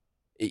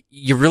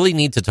you really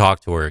need to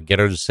talk to her, get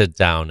her to sit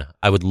down.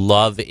 I would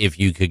love if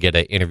you could get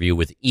an interview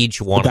with each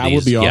one of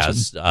these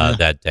guests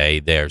that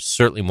day. They're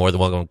certainly more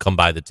than welcome to come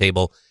by the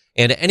table.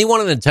 And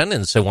anyone in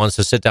attendance that wants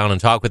to sit down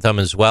and talk with them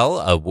as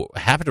well, we're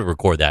happy to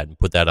record that and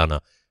put that on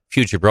a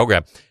future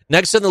program.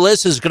 Next on the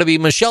list is going to be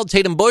Michelle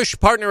Tatum Bush,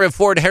 partner at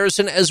Ford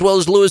Harrison, as well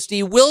as Louis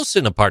D.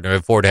 Wilson, a partner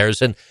at Ford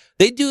Harrison.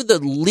 They do the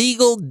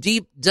legal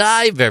deep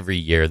dive every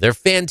year. They're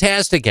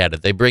fantastic at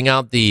it. They bring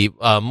out the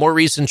more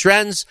recent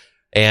trends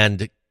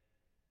and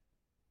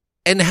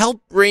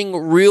help bring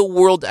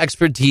real-world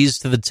expertise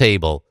to the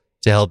table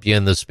to help you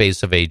in the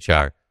space of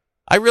HR.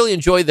 I really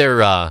enjoy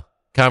their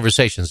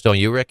conversations, don't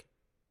you, Rick?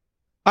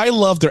 I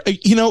love their.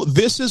 You know,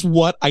 this is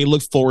what I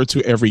look forward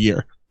to every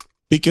year.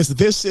 Because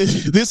this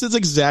is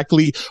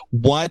exactly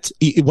what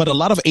a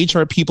lot of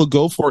HR people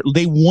go for.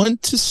 They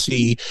want to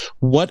see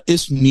what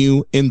is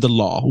new in the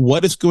law,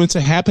 what is going to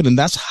happen, and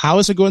that's how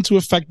is it going to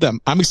affect them.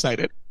 I'm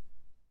excited.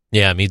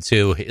 Yeah, me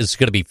too. It's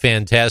going to be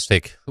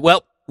fantastic.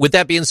 Well, with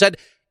that being said,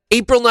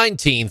 April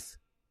 19th,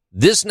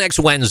 this next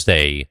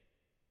Wednesday,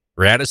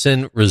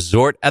 Radisson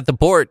Resort at the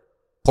Port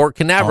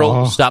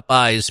Canaveral. Stop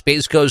by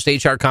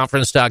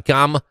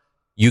SpaceCoastHRConference.com.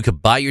 You can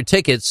buy your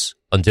tickets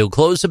until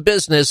close of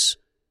business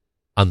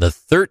on the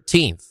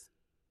 13th.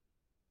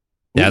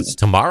 That's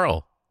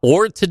tomorrow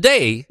or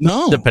today,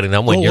 depending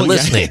on when you're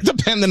listening. Yeah.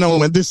 Depending on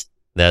when this.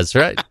 That's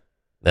right.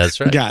 That's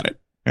right. Got it.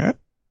 Yeah.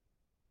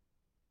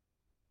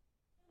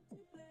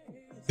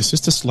 Is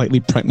this the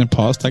slightly pregnant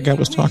pause that guy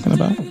was talking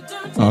about?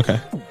 Okay.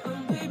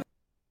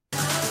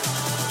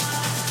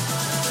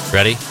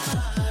 Ready?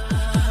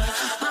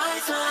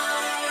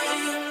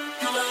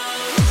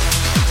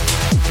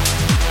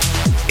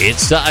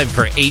 It's time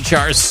for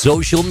HR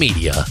social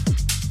media.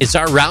 It's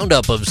our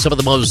roundup of some of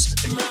the most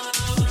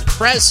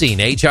pressing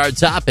HR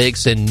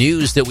topics and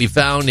news that we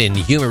found in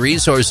human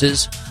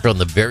resources from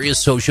the various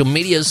social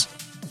medias.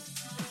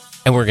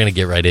 And we're going to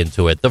get right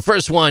into it. The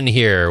first one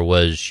here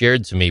was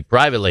shared to me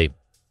privately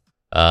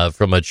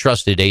from a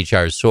trusted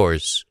HR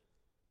source.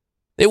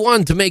 They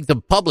wanted to make the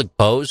public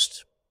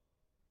post,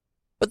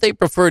 but they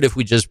preferred if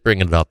we just bring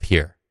it up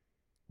here.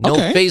 No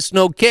face,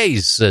 no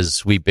case, as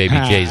Sweet Baby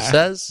J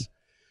says.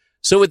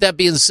 So with that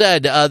being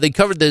said, they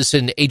covered this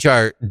in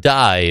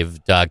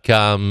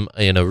HRDive.com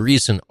in a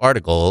recent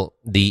article.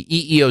 The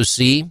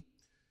EEOC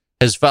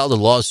has filed a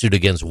lawsuit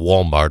against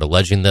Walmart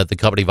alleging that the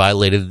company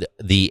violated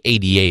the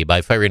ADA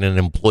by firing an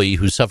employee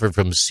who suffered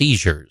from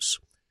seizures.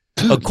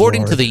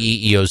 According to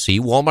the EEOC,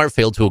 Walmart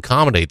failed to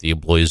accommodate the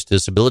employee's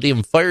disability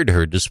and fired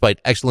her despite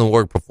excellent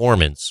work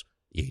performance.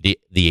 The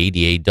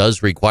ADA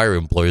does require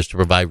employers to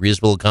provide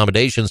reasonable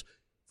accommodations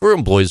for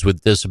employees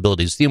with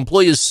disabilities. The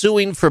employee is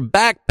suing for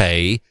back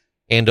pay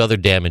and other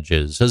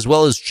damages, as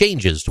well as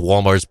changes to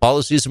Walmart's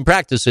policies and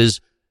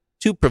practices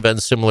to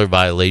prevent similar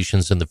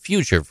violations in the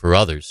future for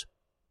others.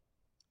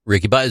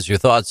 Ricky Baez, your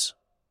thoughts?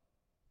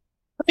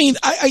 I mean,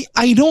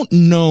 I don't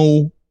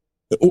know.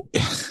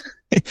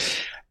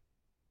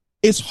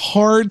 It's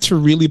hard to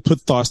really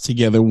put thoughts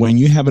together when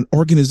you have an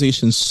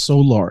organization so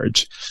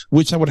large,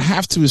 which I would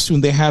have to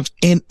assume they have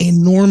an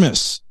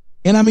enormous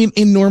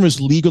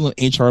legal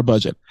and HR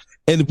budget.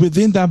 And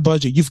within that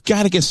budget, you've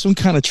got to get some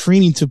kind of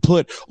training to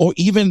put, or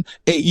even,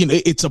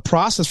 it's a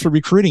process for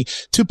recruiting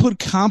to put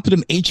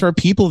competent HR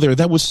people there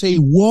that would say,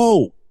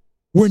 whoa,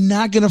 we're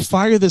not going to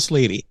fire this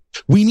lady.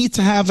 We need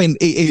to have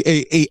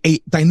a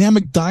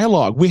dynamic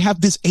dialogue. We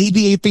have this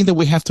ADA thing that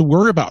we have to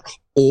worry about.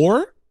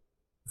 Or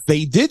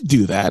they did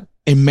do that.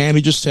 And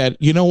manager said,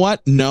 you know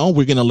what? No,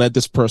 we're going to let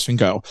this person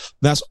go.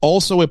 That's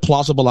also a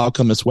plausible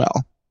outcome as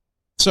well.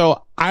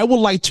 So I would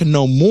like to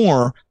know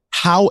more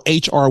how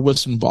HR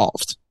was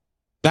involved.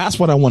 That's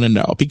what I want to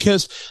know.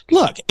 Because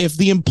look, if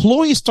the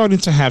employee is starting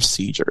to have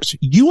seizures,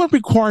 you are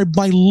required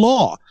by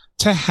law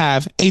to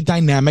have a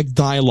dynamic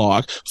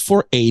dialogue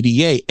for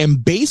ADA.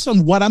 And based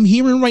on what I'm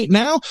hearing right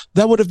now,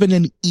 that would have been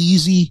an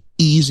easy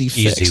fix.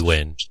 Easy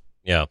win.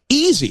 Yeah.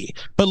 Easy.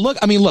 But look,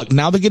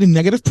 now they're getting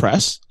negative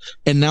press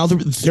and now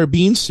they're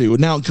being sued.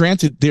 Now,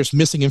 granted, there's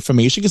missing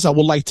information because I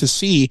would like to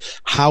see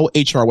how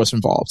HR was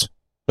involved.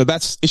 But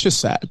it's just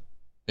sad.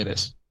 It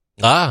is.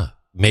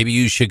 Maybe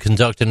you should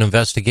conduct an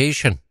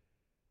investigation.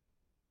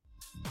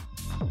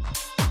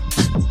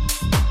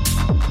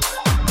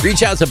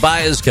 Reach out to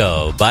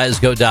Biasco.com.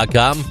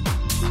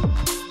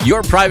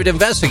 Your private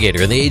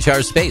investigator in the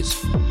HR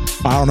space.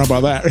 I don't know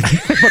about that,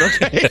 but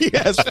okay,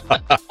 yes.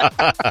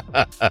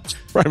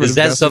 Is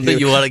that something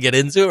you want to get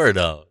into or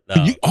no?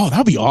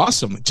 That'd be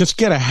awesome. Just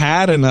get a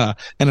hat and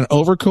an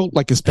overcoat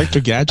like Inspector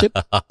Gadget.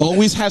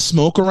 Always have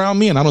smoke around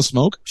me and I don't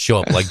smoke. Show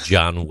up like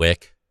John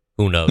Wick.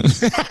 Who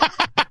knows?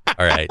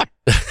 All right.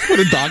 With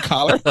a dog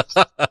collar.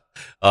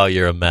 Oh,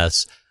 you're a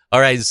mess. All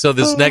right, so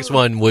this next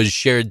one was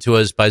shared to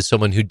us by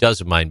someone who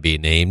doesn't mind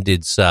being named.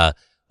 It's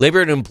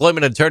labor and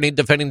employment attorney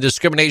defending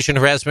discrimination,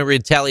 harassment,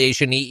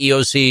 retaliation,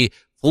 EEOC,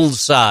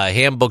 FULSA,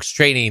 handbooks,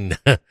 training,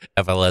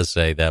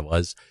 FLSA that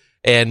was,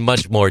 and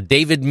much more.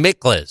 David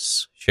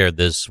Miklas shared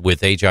this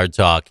with HR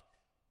Talk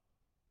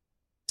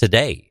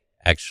today,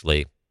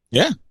 actually.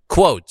 Yeah.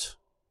 Quote,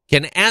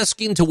 can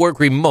asking to work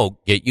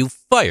remote get you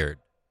fired?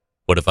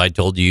 What if I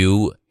told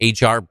you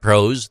HR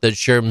pros that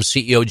SHRM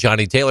CEO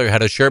Johnny Taylor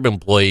had a SHRM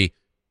employee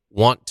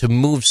want to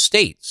move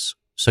states,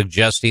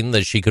 suggesting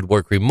that she could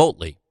work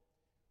remotely?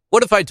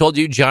 What if I told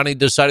you Johnny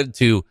decided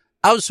to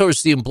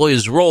outsource the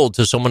employee's role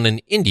to someone in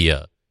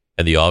India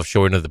and the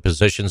offshoring of the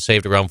position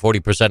saved around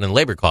 40% in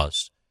labor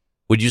costs?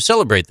 Would you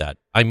celebrate that?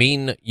 I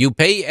mean, you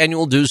pay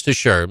annual dues to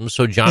SHRM,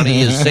 so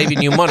Johnny is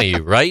saving you money,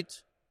 right?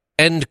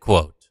 End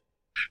quote.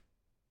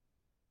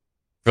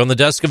 From the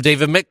desk of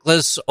David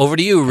Miklas, over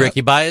to you, Ricky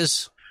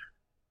Baez.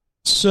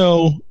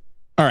 So,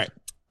 all right.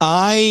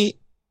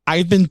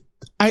 I've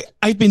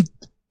been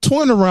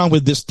toying around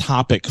with this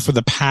topic for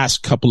the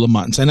past couple of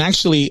months. And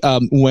actually,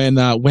 when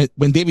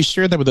David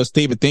shared that with us,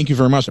 David, thank you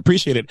very much. I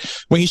appreciate it.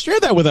 When he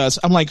shared that with us,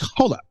 I'm like,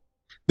 hold up.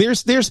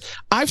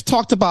 I've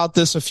talked about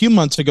this a few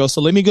months ago.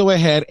 So let me go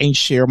ahead and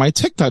share my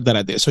TikTok that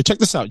I did. So check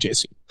this out,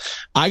 JC.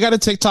 I got a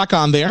TikTok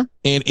on there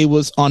and it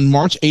was on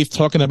March 8th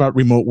talking about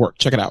remote work.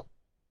 Check it out.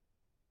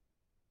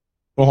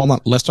 Well, hold on.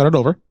 Let's start it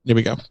over. Here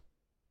we go.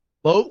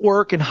 Remote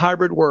work and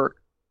hybrid work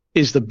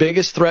is the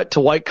biggest threat to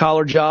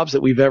white-collar jobs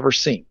that we've ever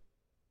seen.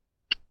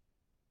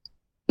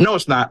 No,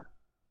 it's not.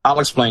 I'll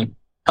explain.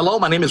 Hello,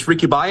 my name is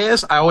Ricky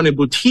Baez. I own a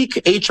boutique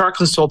HR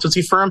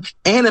consultancy firm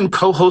and am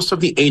co-host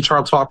of the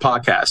HR Talk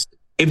podcast.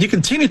 If you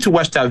continue to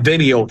watch that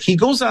video, he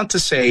goes on to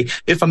say,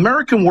 if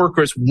American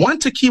workers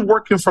want to keep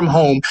working from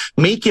home,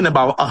 making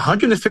about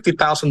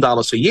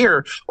 $150,000 a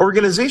year,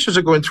 organizations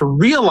are going to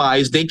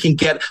realize they can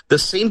get the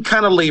same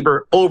kind of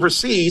labor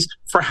overseas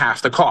for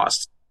half the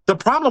cost. The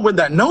problem with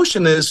that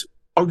notion is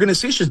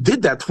organizations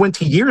did that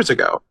 20 years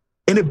ago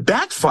and it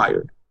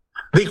backfired.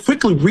 They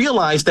quickly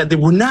realized that they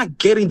were not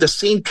getting the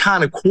same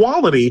kind of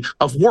quality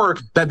of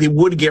work that they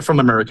would get from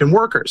American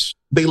workers.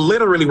 They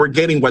literally were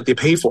getting what they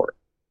pay for.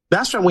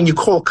 That's why when you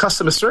call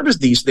customer service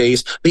these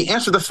days, they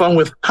answer the phone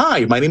with,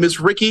 hi, my name is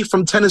Ricky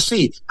from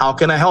Tennessee. How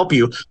can I help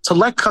you? To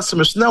let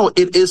customers know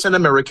it is an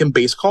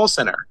American-based call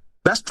center.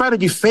 That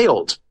strategy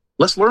failed.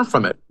 Let's learn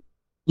from it.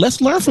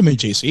 Let's learn from it,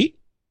 JC.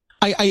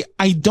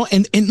 I don't,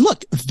 and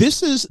look,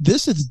 this is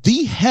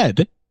the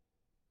head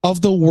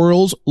of the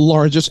world's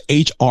largest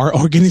HR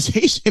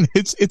organization.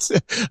 It's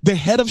the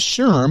head of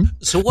SHRM.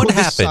 So what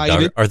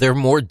happened? Are there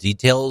more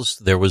details?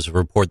 There was a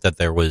report that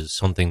there was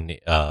something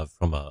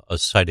from a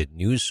cited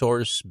news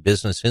source,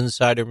 Business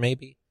Insider,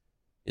 maybe?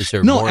 Is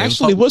there No, more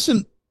actually, info? it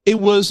wasn't. It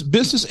was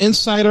Business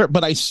Insider,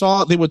 but I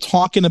saw they were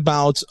talking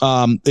about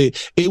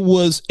it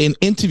was an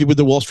interview with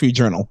the Wall Street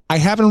Journal. I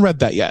haven't read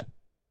that yet.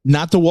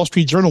 Not the Wall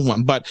Street Journal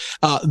one, but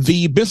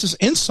the Business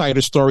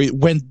Insider story,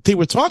 when they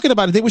were talking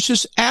about it, they was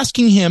just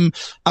asking him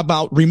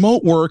about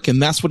remote work,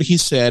 and that's what he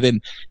said.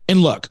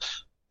 And look,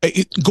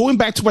 going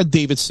back to what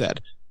David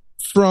said,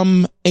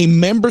 from a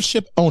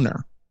membership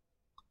owner,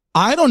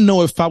 I don't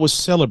know if I would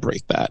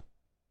celebrate that.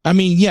 I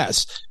mean,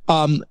 yes,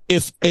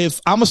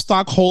 if I'm a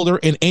stockholder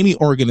in any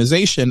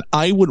organization,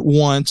 I would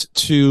want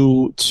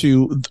to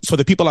for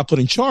the people I put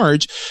in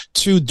charge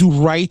to do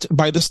right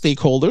by the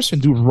stakeholders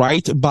and do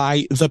right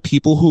by the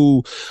people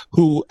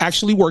who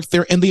actually work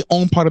there and they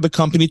own part of the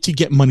company to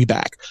get money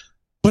back.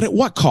 But at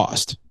what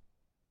cost?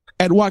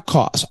 At what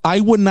cost? I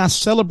would not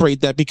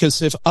celebrate that,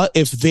 because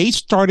if they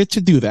started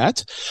to do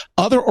that,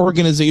 other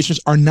organizations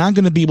are not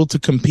going to be able to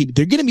compete.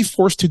 They're going to be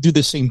forced to do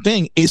the same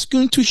thing. It's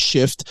going to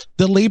shift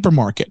the labor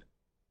market.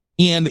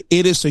 And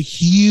it is a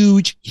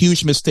huge,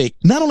 huge mistake.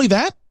 Not only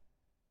that,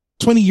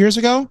 20 years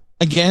ago,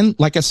 again,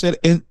 like I said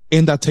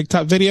in that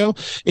TikTok video,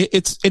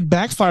 it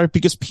backfired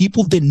because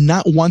people did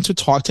not want to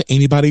talk to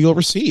anybody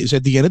overseas.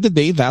 At the end of the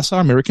day, that's how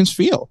Americans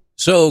feel.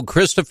 So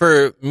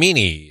Christopher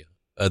Meany,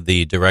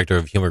 the director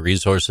of human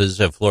resources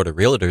at Florida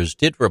Realtors,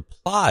 did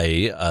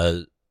reply,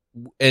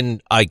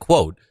 and I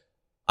quote,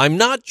 "I'm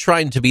not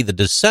trying to be the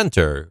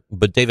dissenter,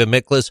 but David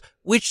Miklas,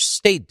 which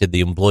state did the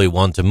employee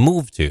want to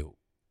move to?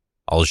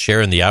 I'll share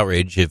in the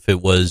outrage if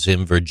it was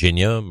in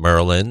Virginia,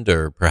 Maryland,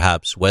 or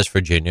perhaps West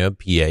Virginia,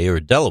 PA,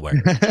 or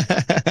Delaware.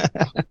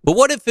 But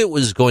what if it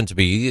was going to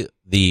be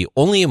the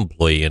only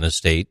employee in a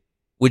state,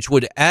 which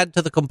would add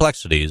to the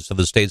complexities of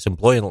the state's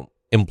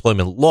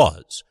employment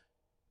laws,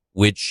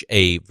 which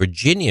a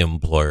Virginia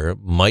employer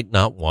might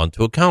not want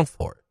to account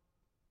for?"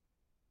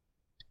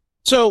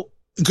 So,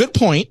 good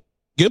point.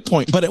 Good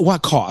point. But at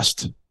what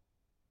cost?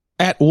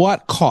 At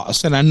what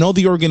cost? And I know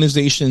the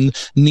organization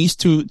needs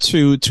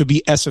to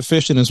be as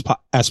efficient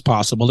as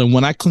possible. And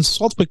when I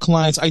consult with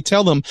clients, I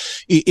tell them,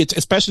 it's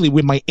especially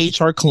with my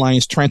HR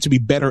clients trying to be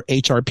better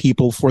HR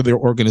people for their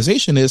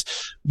organization, is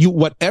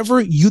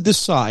whatever you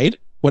decide,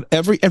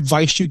 whatever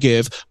advice you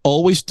give,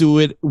 always do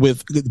it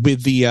with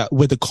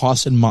the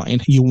cost in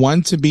mind. You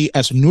want to be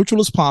as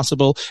neutral as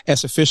possible,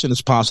 as efficient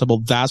as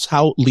possible. That's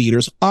how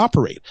leaders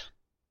operate.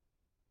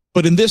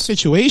 But in this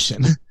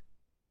situation,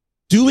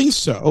 doing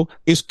so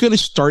is going to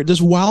start this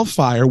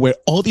wildfire where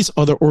all these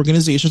other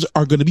organizations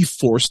are going to be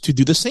forced to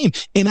do the same.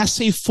 And I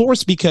say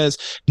forced because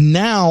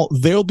now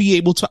they'll be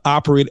able to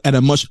operate at a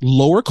much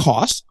lower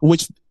cost,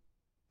 which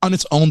on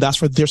its own,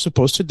 that's what they're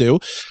supposed to do.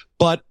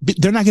 But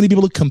they're not going to be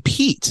able to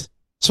compete.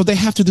 So they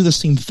have to do the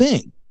same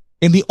thing.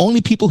 And the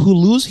only people who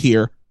lose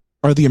here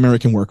are the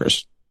American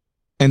workers.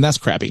 And that's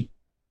crappy.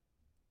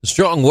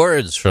 Strong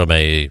words from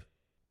a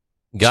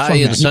guy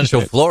in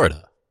Central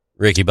Florida,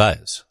 Ricky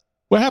Baez.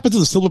 What happened to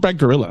the silverback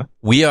gorilla?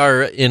 We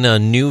are in a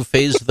new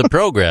phase of the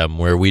program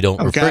where we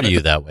don't refer to you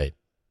that way.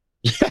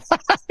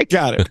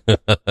 Got it.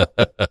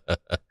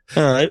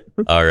 All right.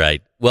 All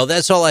right. Well,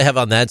 that's all I have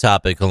on that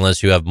topic,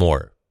 unless you have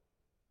more.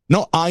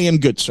 No, I am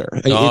good, sir.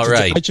 All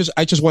right.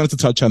 I just wanted to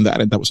touch on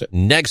that, and that was it.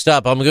 Next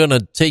up, I'm going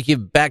to take you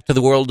back to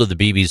the world of the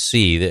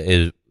BBC. That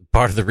is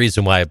part of the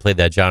reason why I played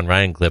that John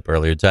Ryan clip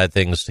earlier, tied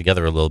things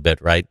together a little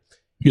bit, right?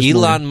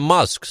 Elon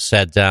Musk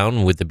sat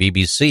down with the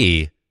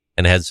BBC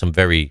and had some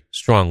very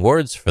strong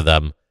words for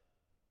them.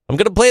 I'm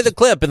going to play the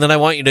clip, and then I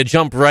want you to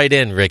jump right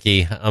in,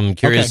 Ricky. I'm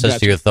curious as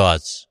to your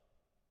thoughts.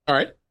 All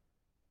right.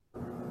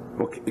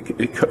 Well,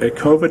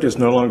 COVID is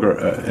no longer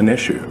an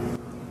issue.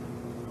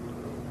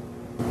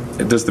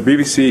 Does the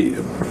BBC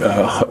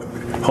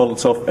hold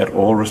itself at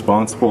all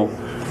responsible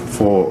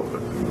for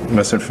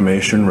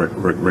misinformation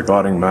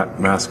regarding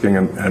masking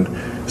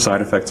and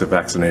side effects of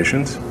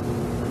vaccinations,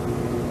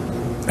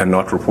 and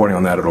not reporting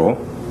on that at all?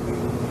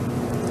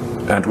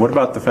 And what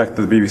about the fact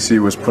that the BBC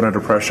was put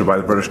under pressure by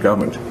the British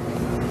government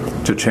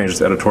to change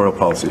its editorial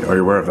policy? Are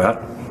you aware of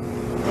that?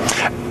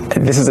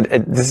 This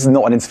is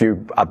not an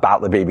interview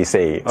about the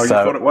BBC. Oh, so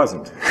you thought it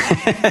wasn't?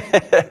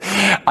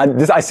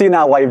 I see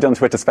now why you've done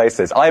Twitter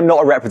Spaces. I am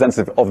not a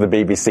representative of the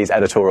BBC's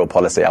editorial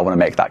policy. I want to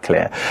make that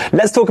clear.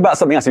 Let's talk about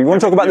something else. If you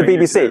want to talk about the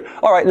BBC,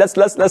 all right, let's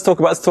talk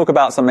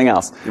about something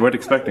else. You weren't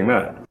expecting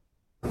that.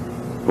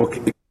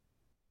 Okay.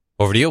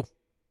 Over to you.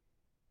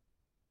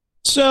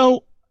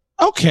 So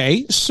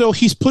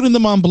he's putting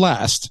them on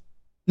blast.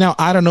 Now,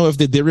 I don't know if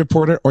they did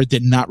report it or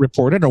did not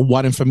report it or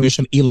what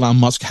information Elon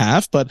Musk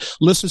have, but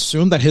let's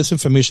assume that his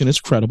information is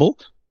credible.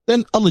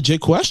 Then a legit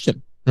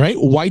question, right?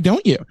 Why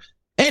don't you?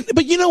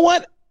 But you know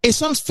what?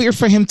 It's unfair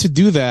for him to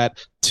do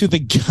that to the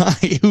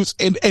guy who's,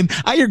 and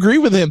I agree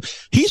with him.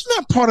 He's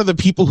not part of the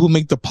people who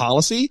make the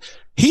policy.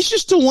 He's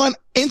just the one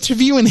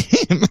interviewing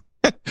him.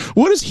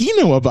 What does he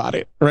know about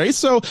it? Right.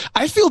 So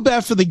I feel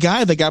bad for the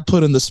guy that got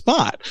put in the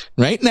spot.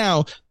 Right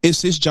now,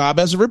 it's his job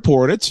as a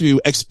reporter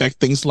to expect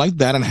things like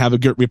that and have a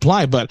good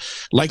reply. But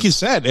like you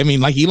said, I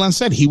mean, like Elon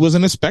said, he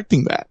wasn't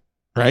expecting that.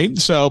 Right.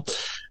 So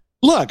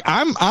look,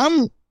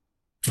 I'm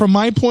from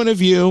my point of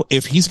view,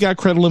 if he's got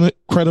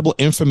credible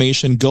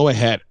information, go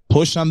ahead,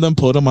 push on them,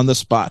 put them on the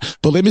spot.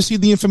 But let me see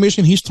the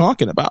information he's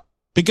talking about.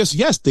 Because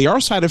yes, there are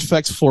side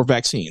effects for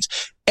vaccines.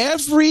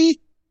 Every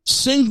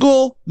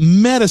single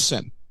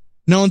medicine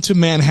known to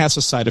man has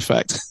a side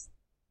effect.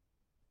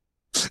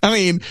 I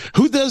mean,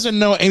 who doesn't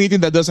know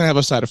anything that doesn't have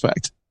a side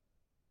effect?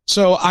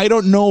 So I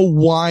don't know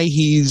why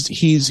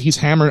he's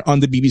hammered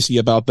on the BBC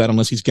about that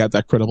unless he's got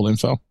that credible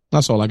info.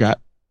 That's all I got.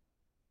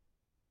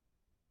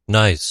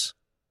 Nice.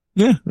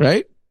 Yeah,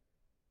 right?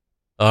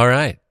 All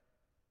right.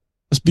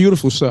 It's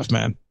beautiful stuff,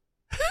 man.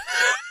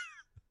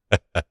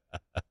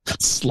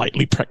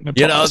 Slightly pregnant.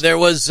 You know, there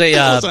was what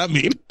does that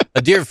mean?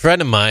 a dear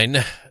friend of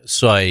mine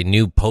saw a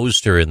new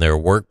poster in their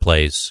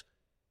workplace.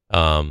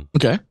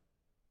 Okay.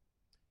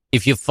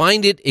 If you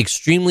find it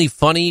extremely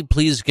funny,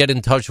 please get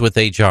in touch with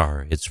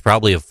HR. It's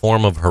probably a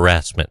form of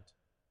harassment.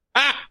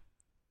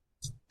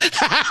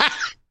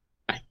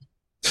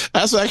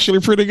 That's actually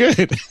pretty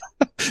good.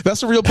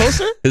 That's a real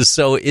poster?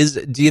 So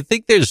do you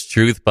think there's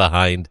truth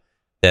behind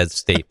that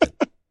statement?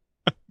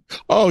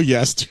 Oh,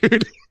 yes,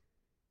 dude.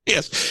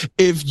 Yes.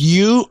 If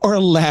you are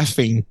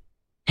laughing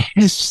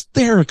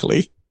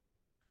hysterically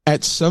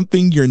at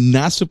something you're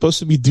not supposed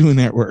to be doing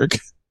at work,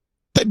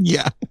 then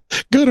yeah,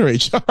 go to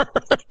HR.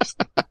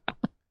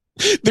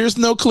 There's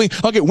no clean.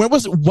 Okay, what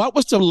was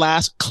the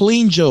last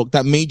clean joke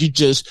that made you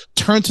just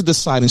turn to the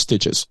side and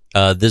stitches?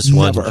 This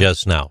Never. one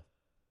just now.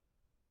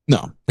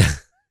 No.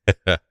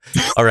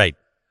 All right.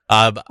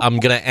 I'm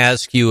going to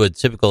ask you a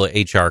typical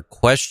HR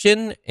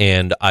question,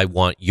 and I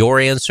want your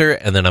answer,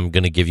 and then I'm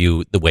going to give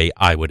you the way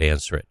I would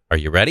answer it. Are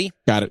you ready?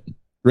 Got it.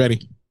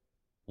 Ready.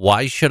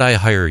 Why should I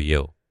hire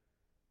you?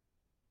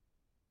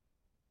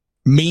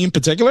 Me in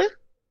particular?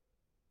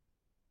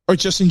 Or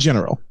just in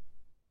general?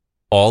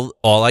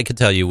 All I can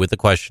tell you with the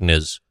question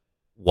is,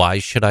 why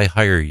should I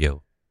hire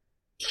you?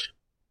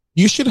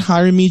 You should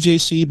hire me,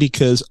 JC,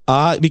 because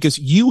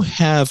you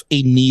have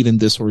a need in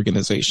this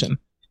organization.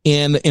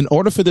 And in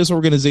order for this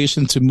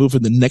organization to move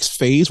in the next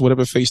phase,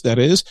 whatever phase that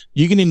is,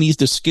 you're going to need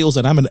the skills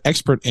that I'm an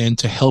expert in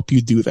to help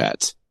you do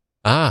that.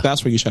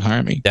 That's where you should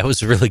hire me. That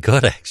was really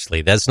good,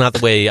 actually. That's not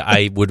the way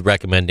I would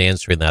recommend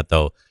answering that,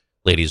 though,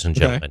 ladies and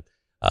gentlemen.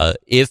 Okay.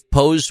 If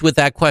posed with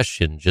that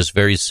question, just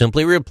very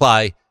simply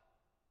reply,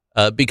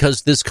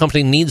 because this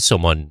company needs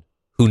someone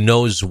who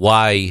knows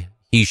why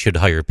he should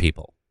hire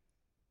people.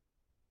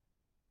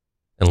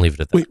 And leave it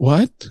at that. Wait,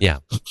 what? Yeah.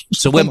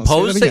 So when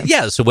posed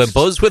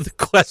with the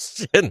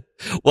question,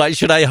 why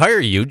should I hire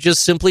you?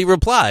 Just simply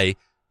reply,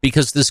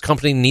 because this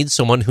company needs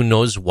someone who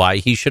knows why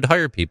he should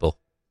hire people.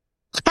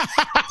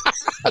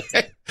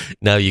 Okay.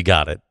 Now you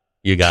got it.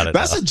 You got it.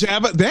 That's a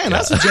jab at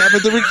That's a jab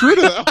at the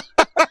recruiter, though.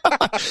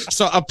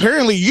 So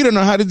apparently you don't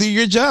know how to do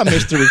your job,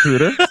 Mr.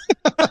 Recruiter.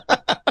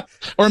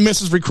 Or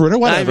Mrs. Recruiter,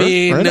 whatever. I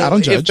mean, right? I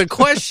don't judge. If the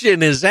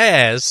question is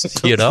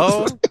asked,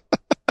 because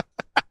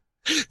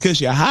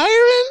you're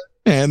hiring.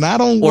 And I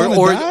don't want to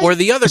die. Or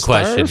the other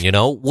question,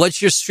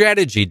 what's your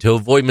strategy to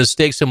avoid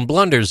mistakes and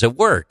blunders at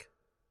work?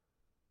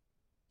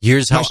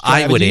 Here's how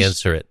I would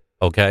answer it,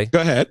 okay?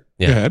 Go ahead.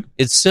 Yeah. Go ahead.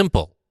 It's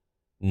simple.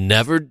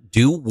 Never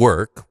do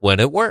work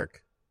when at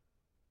work.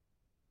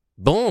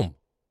 Boom.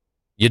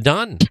 You're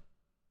done.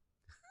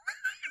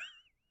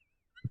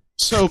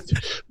 So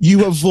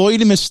you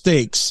avoid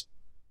mistakes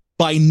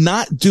by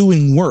not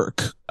doing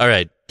work. All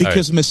right.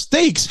 Because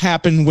mistakes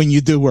happen when you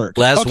do work.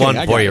 Last one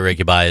for you,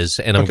 Ricky Baez,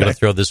 and I'm going to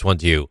throw this one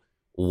to you.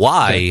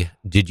 Why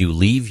did you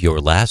leave your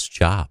last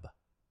job?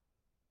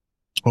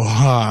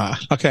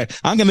 Okay,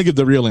 I'm going to give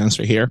the real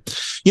answer here.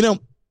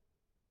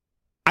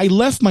 I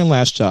left my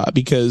last job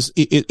because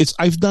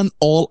I've done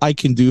all I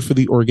can do for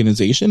the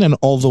organization, and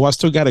although I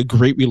still got a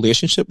great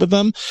relationship with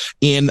them,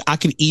 and I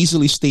can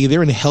easily stay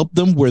there and help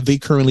them where they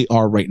currently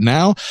are right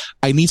now,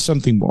 I need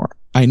something more.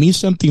 I'm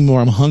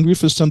hungry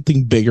for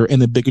something bigger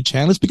and a bigger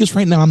challenge, because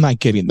right now I'm not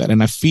getting that.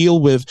 And I feel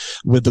with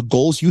the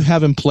goals you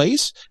have in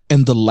place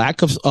and the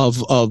lack of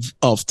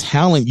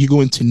talent you're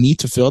going to need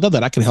to fill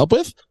that I can help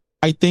with,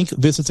 I think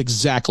this is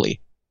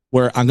exactly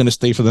where I'm going to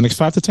stay for the next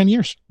 5 to 10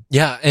 years.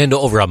 Yeah. And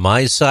over on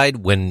my side,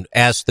 when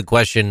asked the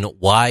question,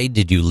 why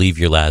did you leave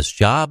your last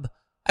job?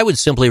 I would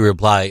simply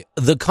reply,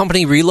 the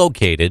company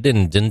relocated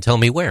and didn't tell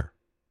me where.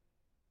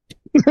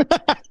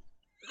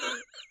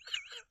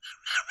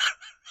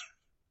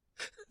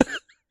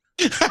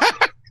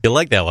 You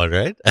like that one,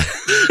 right?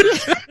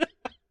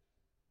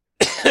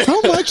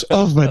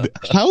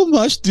 How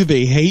much do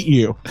they hate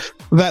you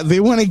that they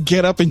want to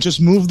get up and just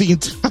move the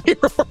entire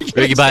organization?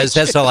 Ricky Baez,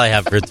 that's all I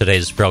have for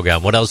today's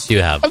program. What else do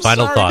you have?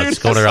 Final thoughts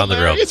going around the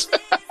room.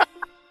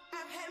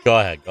 Go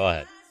ahead.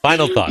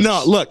 Final thoughts.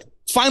 No, look,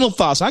 final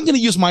thoughts. I'm going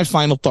to use my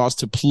final thoughts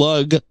to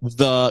plug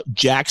the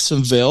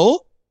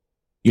Jacksonville.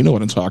 You know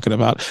what I'm talking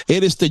about.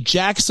 It is the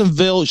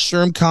Jacksonville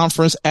SHRM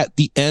Conference at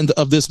the end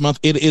of this month.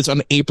 It is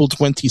on April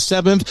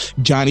 27th.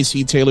 Johnny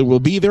C. Taylor will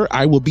be there.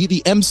 I will be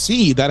the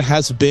MC. That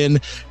has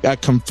been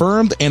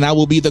confirmed, and I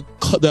will be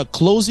the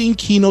closing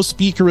keynote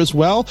speaker as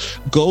well.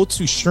 Go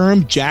to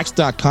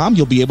SHRMJax.com.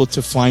 You'll be able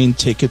to find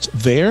tickets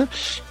there.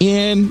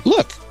 And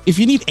look, if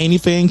you need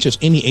anything,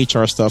 just any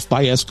HR stuff,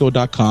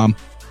 buyesco.com.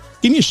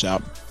 Give me a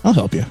shout. I'll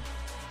help you.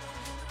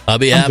 On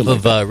behalf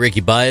of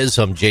Ricky Baez,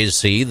 I'm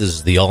JC. This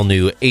is the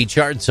all-new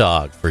HR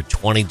Talk for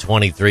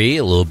 2023.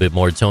 A little bit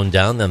more toned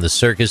down than the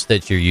circus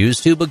that you're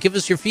used to, but give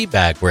us your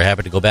feedback. We're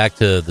happy to go back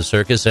to the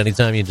circus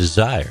anytime you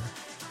desire.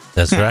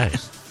 That's right.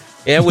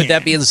 And with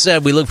that being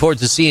said, we look forward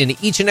to seeing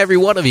each and every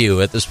one of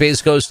you at the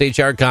Space Coast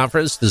HR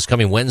Conference this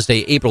coming Wednesday,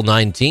 April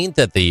 19th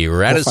at the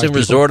Radisson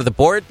Resort of the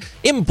Port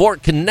in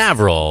Port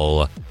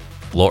Canaveral,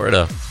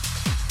 Florida.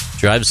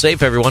 Drive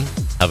safe, everyone.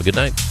 Have a good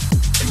night.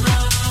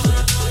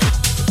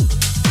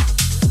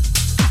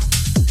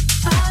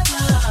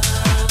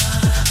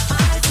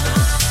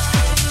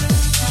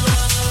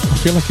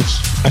 I feel like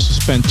I should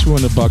spend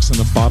 $200 on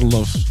a bottle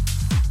of,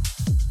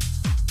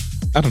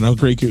 I don't know,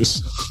 Grey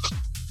Goose.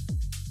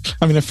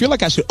 I mean, I feel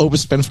like I should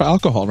overspend for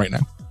alcohol right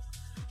now.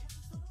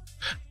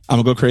 I'm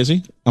going to go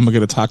crazy. I'm going to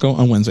get a taco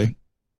on Wednesday.